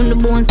 Clean to the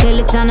bone,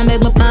 skeleton, I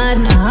beg my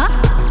pardon.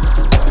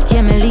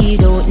 Yeah, me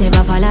lead out,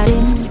 never follow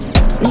them.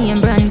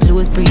 Name brand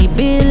clothes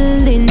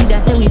pre-building.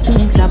 That's how we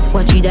soon flop,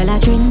 watch it dollar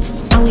trend.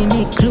 And we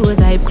make clothes,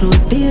 hype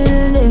clothes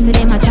building. See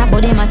them a chat,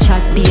 but them a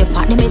chat be a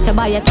fat. They better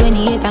buy a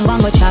 28 and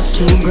go chop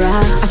through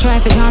grass. I try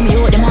to draw me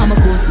out, them on my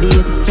coast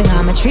big. Fling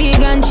on my tree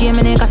gun, chain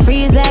me neck a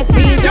freeze like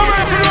freeze. You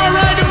ready for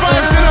ride the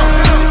vibes, you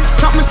know?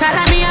 Something tell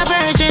me a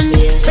virgin.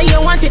 Say you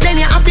want it, then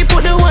you have to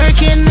put the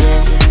work in.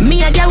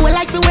 Me a girl will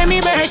like to wear me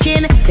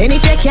Birkin. Then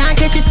if you can't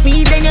catch your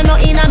speed, then you're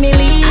not in a me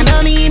league. I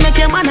know me make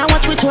your man a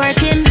watch me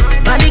twerking.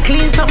 Body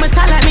clean, something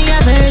tell me a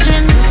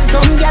virgin.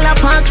 Some gal a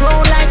pass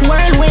round like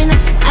whirlwind.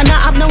 And I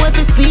have nowhere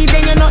to sleep,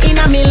 then you're not in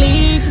a me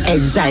league.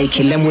 Exactly,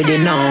 kill them with it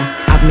now.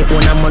 Have me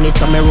own money,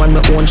 so me run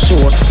my own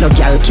show. No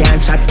gal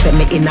can't chat, send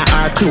me in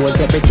our clothes.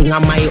 Everything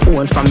on my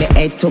own, from me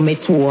head to me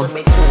toe.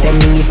 Them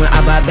me even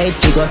have a bed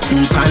figure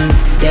sleep on.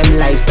 Them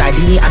life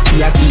steady, I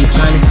feel a feep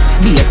on.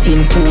 Be a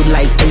tin food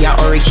like say a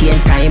hurricane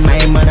time.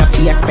 My man a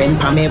feel spend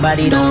pa me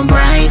body down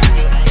bright.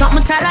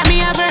 Something tell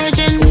me a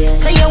virgin.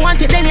 Say you want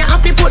it, then you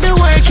have to put the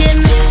work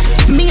in.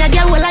 Me a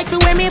girl will like to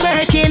wear me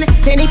Birkin.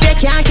 Then if you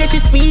can't catch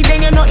your speed,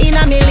 then you're not in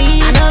a me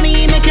league. I know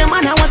me make your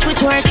man a watch me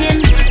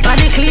twerking.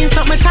 Body clean,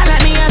 something tell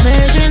me a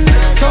virgin.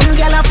 Some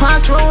gal a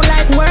pass round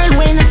like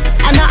whirlwind.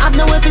 And I have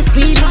nowhere to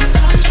sleep.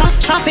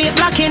 Traffic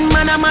blocking,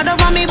 man a mad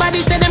over me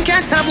body, say them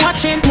can't stop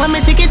watching. When me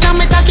take it and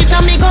me talk it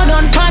and me go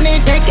down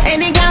panic. Take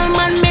any gal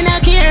man, me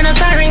not care, no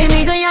sorry.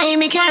 Me go yeah,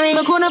 me carry.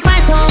 Me couldn't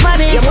fight over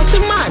this. You must be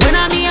mad. When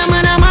I be a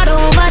man, I'm mad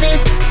over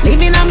this.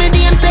 Living on me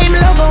DM, same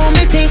love on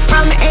me take.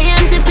 From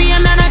AM to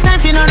PM, not a time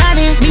for none of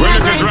this. When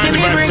is this right the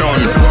vibe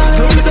sound?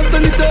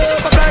 Turn it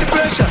up, apply the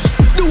pressure.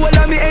 Do all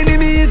of me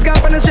enemies,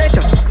 got on a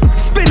stretcher.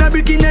 Spin a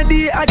brick in a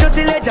day, adjust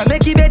the ledger.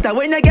 Make it better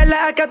when you get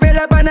like a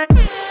cappella banner.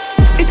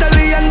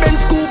 Italian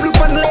Benz scoop, loop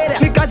on leather.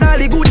 Because all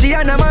the Gucci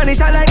and the money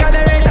shot like a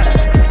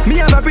beretta. Me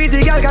have a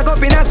pretty girl cock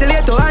up in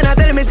oscillator. And I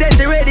tell me say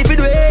she ready for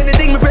do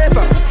anything me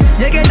prefer.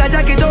 You get a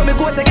jacket on me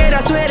coat, I get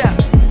a sweater.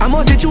 I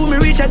must see true me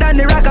richer than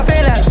the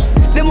Rockefellers.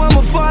 Them want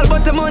me fall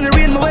but the money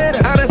rain my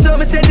weather. And I saw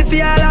me set it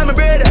for all of my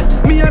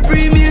brothers. Me a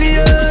pre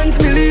millions.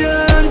 Man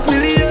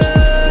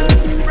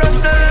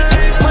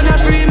a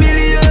pre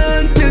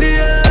millions.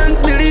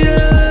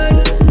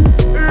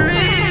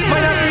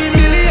 Man a pre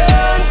millions.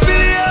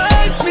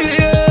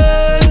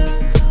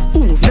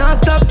 Ooh, now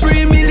stop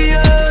pre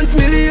millions.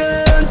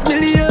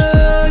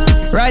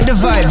 Ride the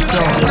vibe, so.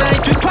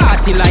 We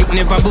party like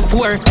never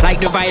before. Like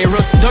the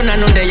virus done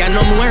and on there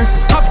no more.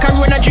 Pop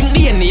Corona drink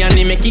DNA and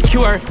they make it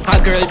cure. A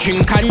girl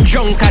drink and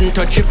drunk and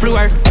touch the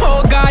floor.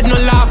 Oh God, no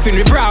laughing,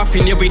 we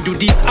brawling. Yeah, we do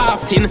this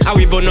often. How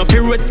we burn up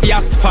the roads, the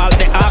asphalt,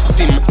 the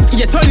oxim.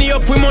 Yeah, turn it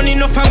up with money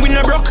enough and we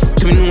no broke.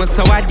 To me know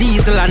so a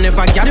diesel and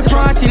never gas. The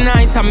party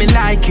nice and me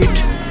like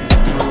it.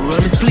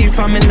 Roll me split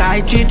for me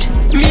like it.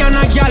 Me and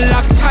a girl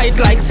lock tight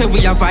like say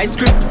we have ice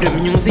grip. The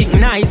music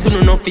nice,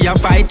 you know fi a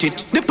fight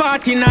it. The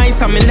party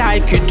nice and me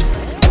like it.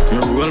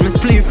 Roll me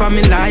split for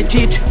me like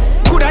it.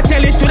 Coulda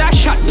tell it to that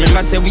shot,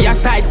 remember say we a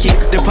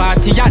sidekick. The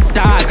party a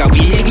dog, and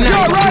we ignite.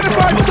 Yo, ride the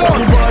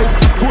vibes,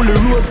 fully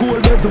rose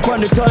gold bells up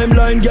on the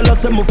timeline. Girl, I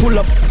say me full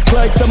up,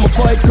 like say me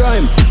fight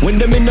crime. When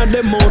them in a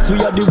them house,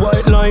 we are the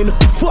white line.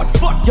 Fuck,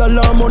 y'all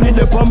are money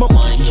the palm up.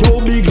 Yo,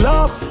 big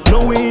laugh,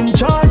 now we in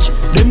charge.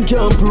 Them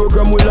can't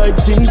program we like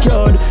SIM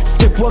card.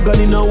 Step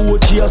wagon in a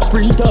watch, a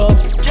sprint off.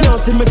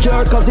 Can't see me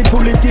car cause it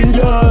pull it in,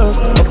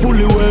 yeah. A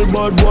fully well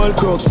bad wild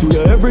crooks,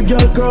 we are every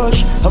girl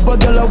crush. Have a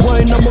girl a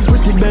wine, I'm a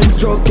pretty Benz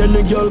truck. And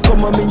the girl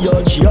come on me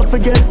yard, she a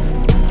forget.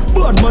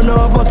 Bad man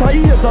have but I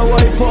hears a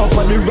wife up.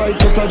 And the right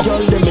set a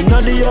girl, them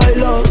inna the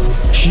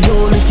islands. She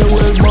only say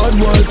well bad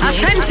wife.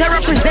 Ashanti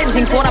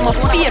representing for one of my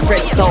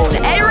favorite sound.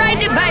 Hey,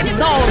 ride the vibe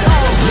sound.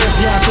 Yes,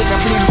 yeah, take a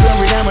plane from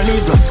with them and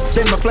leave.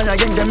 Then me fly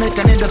again, they make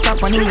a need to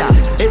stop on Nina.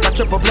 If I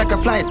trip up like a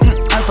flight,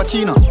 Al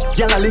Pacino.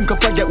 Girl I link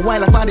up, I get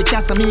wild, I find the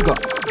Casamigo.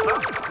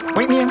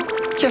 Wait name,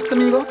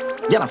 Casamigo.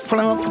 Girl I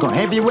follow up, go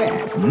everywhere,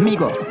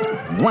 Migo.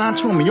 One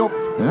throw me up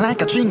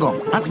like a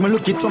chingo. As me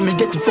look it, so me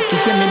get to fuck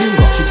it, tell me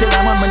bingo. She tell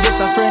her mama just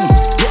a friend,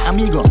 yeah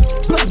amigo.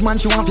 Blood man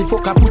she want fi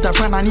fuck her, put her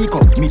pan and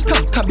eco. Me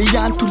tap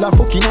Tabian to la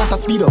fucking out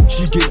speed up.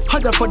 She get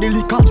higher for the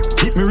liquor,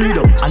 hit me read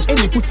up. And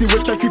any pussy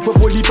which I keep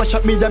up, holy pa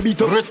shot me a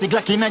beat up. Rusty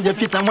Glock in your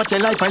face and watch your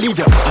life I leave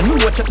you. I know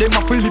watch them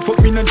a fully fuck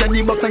me no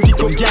Johnny box and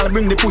kick up. Girl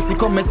bring the pussy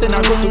come and send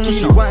her go to kill.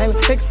 She wild,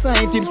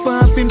 excited,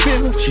 popping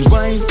pills. She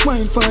wine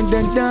for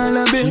the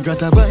dollar bill. She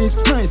got a vice,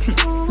 nice,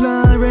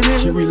 Lauren.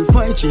 She will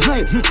fight, she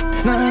hype,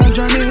 nah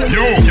Johnny.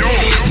 Yo,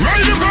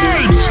 ride the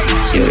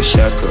vibes. Yo,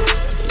 Shaka,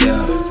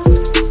 yeah.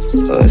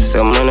 Oh,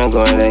 some man are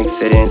going like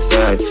sit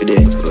inside for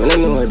that. Well, I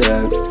know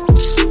that.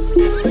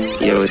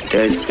 Yo,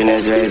 tell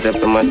spinners rise up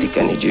and my dick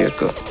and the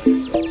Draco.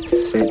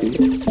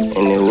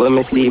 And the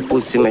woman see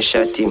pussy, me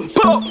shot him.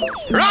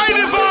 Ride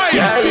the vibes.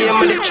 Yeah,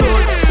 I'm the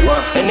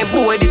truth. And the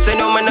boy, this I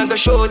know man I go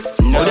shoot.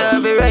 Would I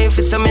have a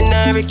rifle, some in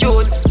a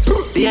recruit.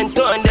 Spin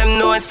turn them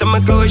know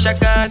some grow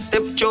shaka.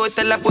 Step through,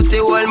 tell a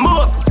pussy one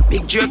more.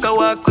 Big jerk a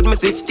walk with my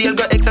swift tail.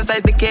 Go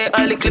exercise the care,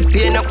 all the clip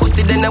pain. A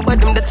pussy, then I bought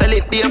them the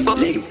solid pay for.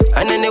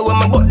 And then the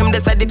woman bought them the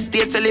side dip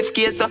stay, so lift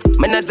case.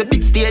 Man has a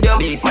big stadium.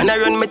 Man I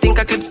run, me think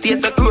a clip stay,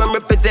 so crew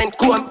represent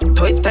Coom.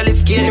 Toy to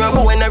lift cane, you a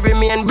boy and I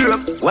remain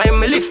broke. Why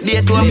me lift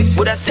day to him?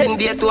 Would I send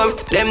day to him?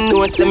 Them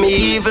know it's me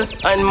evil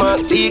and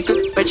mark vehicle.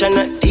 Petcha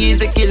not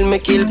easy, kill me,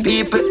 kill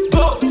people.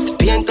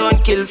 Paint on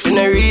kill for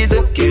no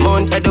reason.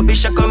 Mount a double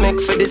shaka make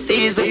for the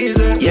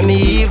season. Yeah, me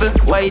evil.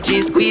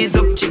 YG squeeze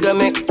up. Chigga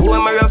make poor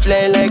my rough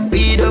line like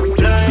beat up.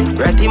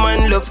 Ratty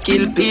man love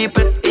kill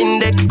people.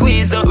 Index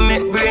squeeze up,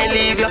 make brain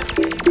leave you.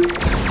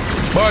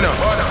 Bono,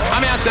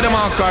 I'm here to say the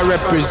man can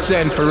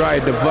represent for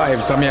Ride the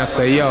Vibes. I'm here to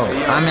say yo.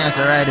 I'm here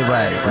to Ride the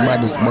Vibes.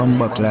 But this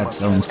bumbucklat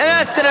sound.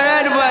 Yes, to the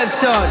Ride the Vibes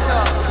sound.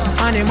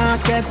 On the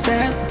market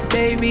set,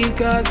 baby,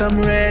 cause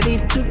I'm ready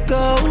to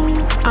go.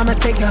 I'ma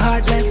take your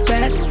heart, let's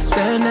bet.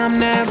 Then I'm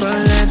never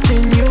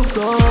letting you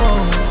go.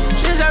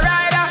 She's a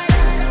rider,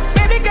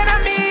 baby, can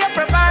I be a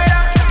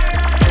provider?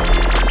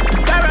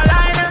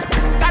 Carolina,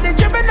 got it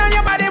dripping on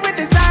your body with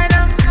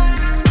designer.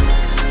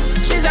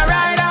 She's a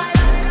rider,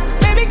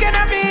 baby, can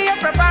I be a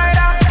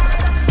provider?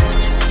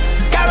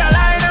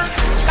 Carolina,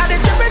 got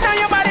it dripping on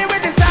your body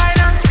with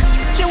designer.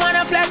 She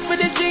wanna flex with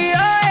the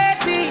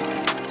G-O-A-T,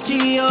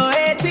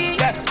 G-O-A-T.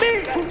 That's me.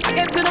 I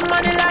get to the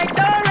money like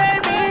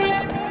Do-Re-Mi,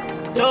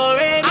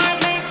 Do-Re-Mi. I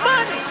make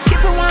money.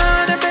 Keep it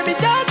one and baby,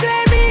 don't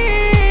play me.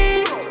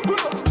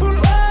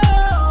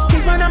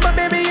 Kiss my number,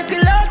 baby, you can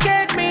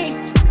locate me.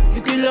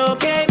 You can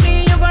locate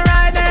me. You can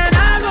ride and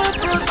I go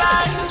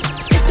provide.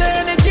 It's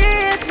an energy,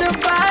 it's a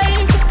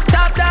vibe.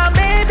 Top down,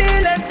 baby,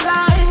 let's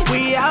slide.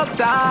 We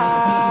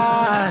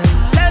outside.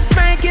 Let's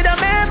make it a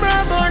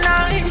memorable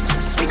night.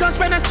 We gon'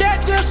 spend a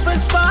check just for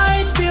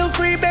spite. Feel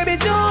free, baby,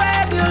 do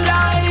as you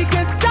like.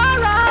 It's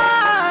alright.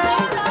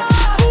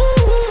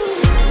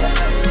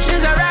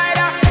 She's a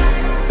rider.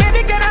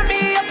 Baby, can I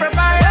be a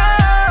provider?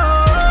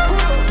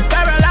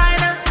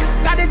 Carolina,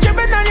 got it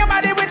dripping on your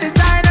body with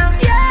designer.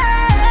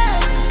 Yeah,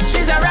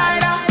 she's a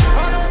rider.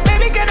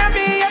 Baby, can I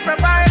be a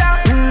provider?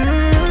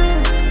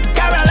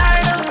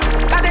 Carolina,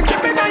 got it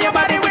dripping on your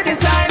body with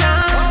designer.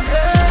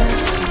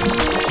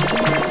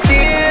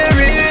 Hear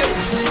it.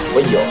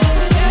 Where you?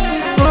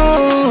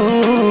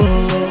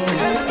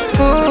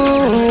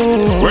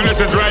 When this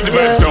is Ride the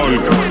Vibes sound.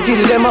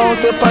 Kill them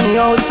out up on the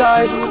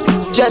outside.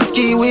 Jet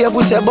ski wave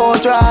with a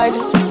boat ride.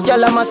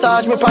 Y'all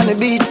massage me on the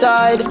beach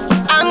side.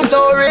 I'm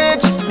so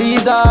rich,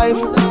 these hive.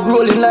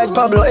 Rolling like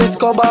Pablo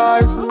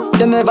Escobar.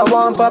 They never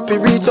want Papi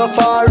reach so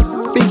far.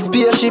 Big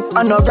spaceship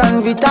and no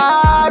Grand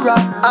Vitara.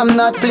 I'm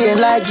not playing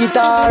like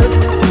guitar.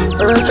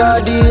 Work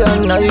all day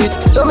and night.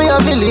 So me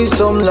have to live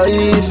some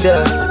life,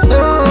 yeah.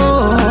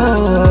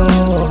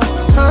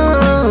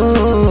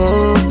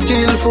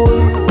 Kill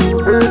full.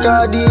 Work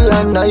all day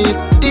and night.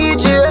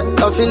 DJ,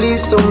 I feel live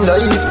some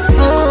life.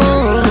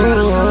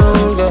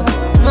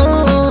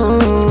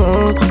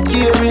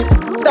 Carry.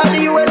 Start the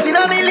US in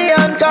a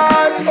million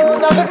cars.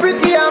 House of a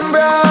pretty and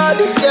broad.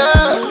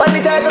 Yeah. Pan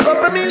the type a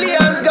couple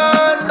millions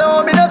gone.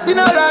 No, me not see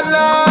no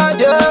landlord.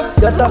 Yeah.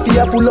 That a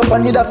fear pull up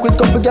and need a quick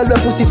couple girl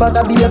with pussy fat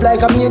and behave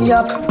like a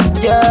maniac.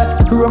 Yeah.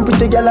 Run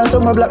pretty girl and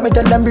some black me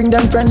tell them bring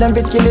them friend them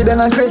for skilly bang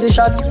and crazy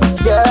shot.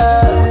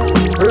 Yeah.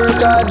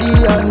 Work all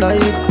day and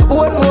night.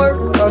 What more?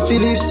 I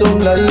feel live some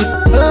life.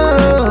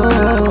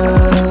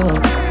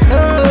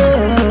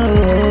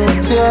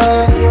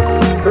 Yeah.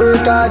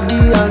 Work all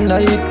day and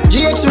night.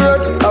 GX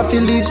Road, I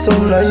feel live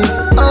some life.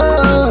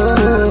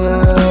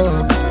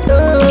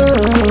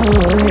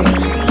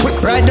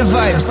 Ride the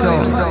Vibe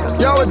sound.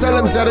 Yo, tell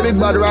them say the big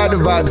bad Ride the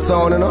Vibe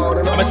sound, you know.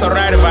 I'm say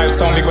Ride the Vibe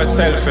sound big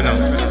myself, you know.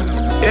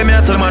 Hey, me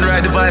I tell man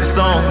Ride the Vibe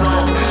sound.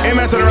 Hey,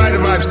 me I tell Ride the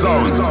Vibe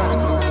sound.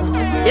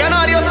 Yeah,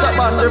 no, the up top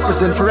boss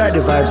represent for Ride the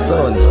Vibe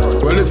sound.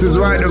 Well, this is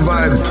Ride the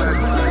Vibes.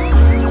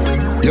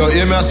 Yo,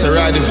 hear me I say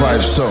Ride the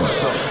Vibes sound.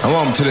 I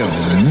want to them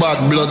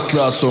bad blood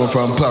clot sound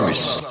from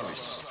Paris.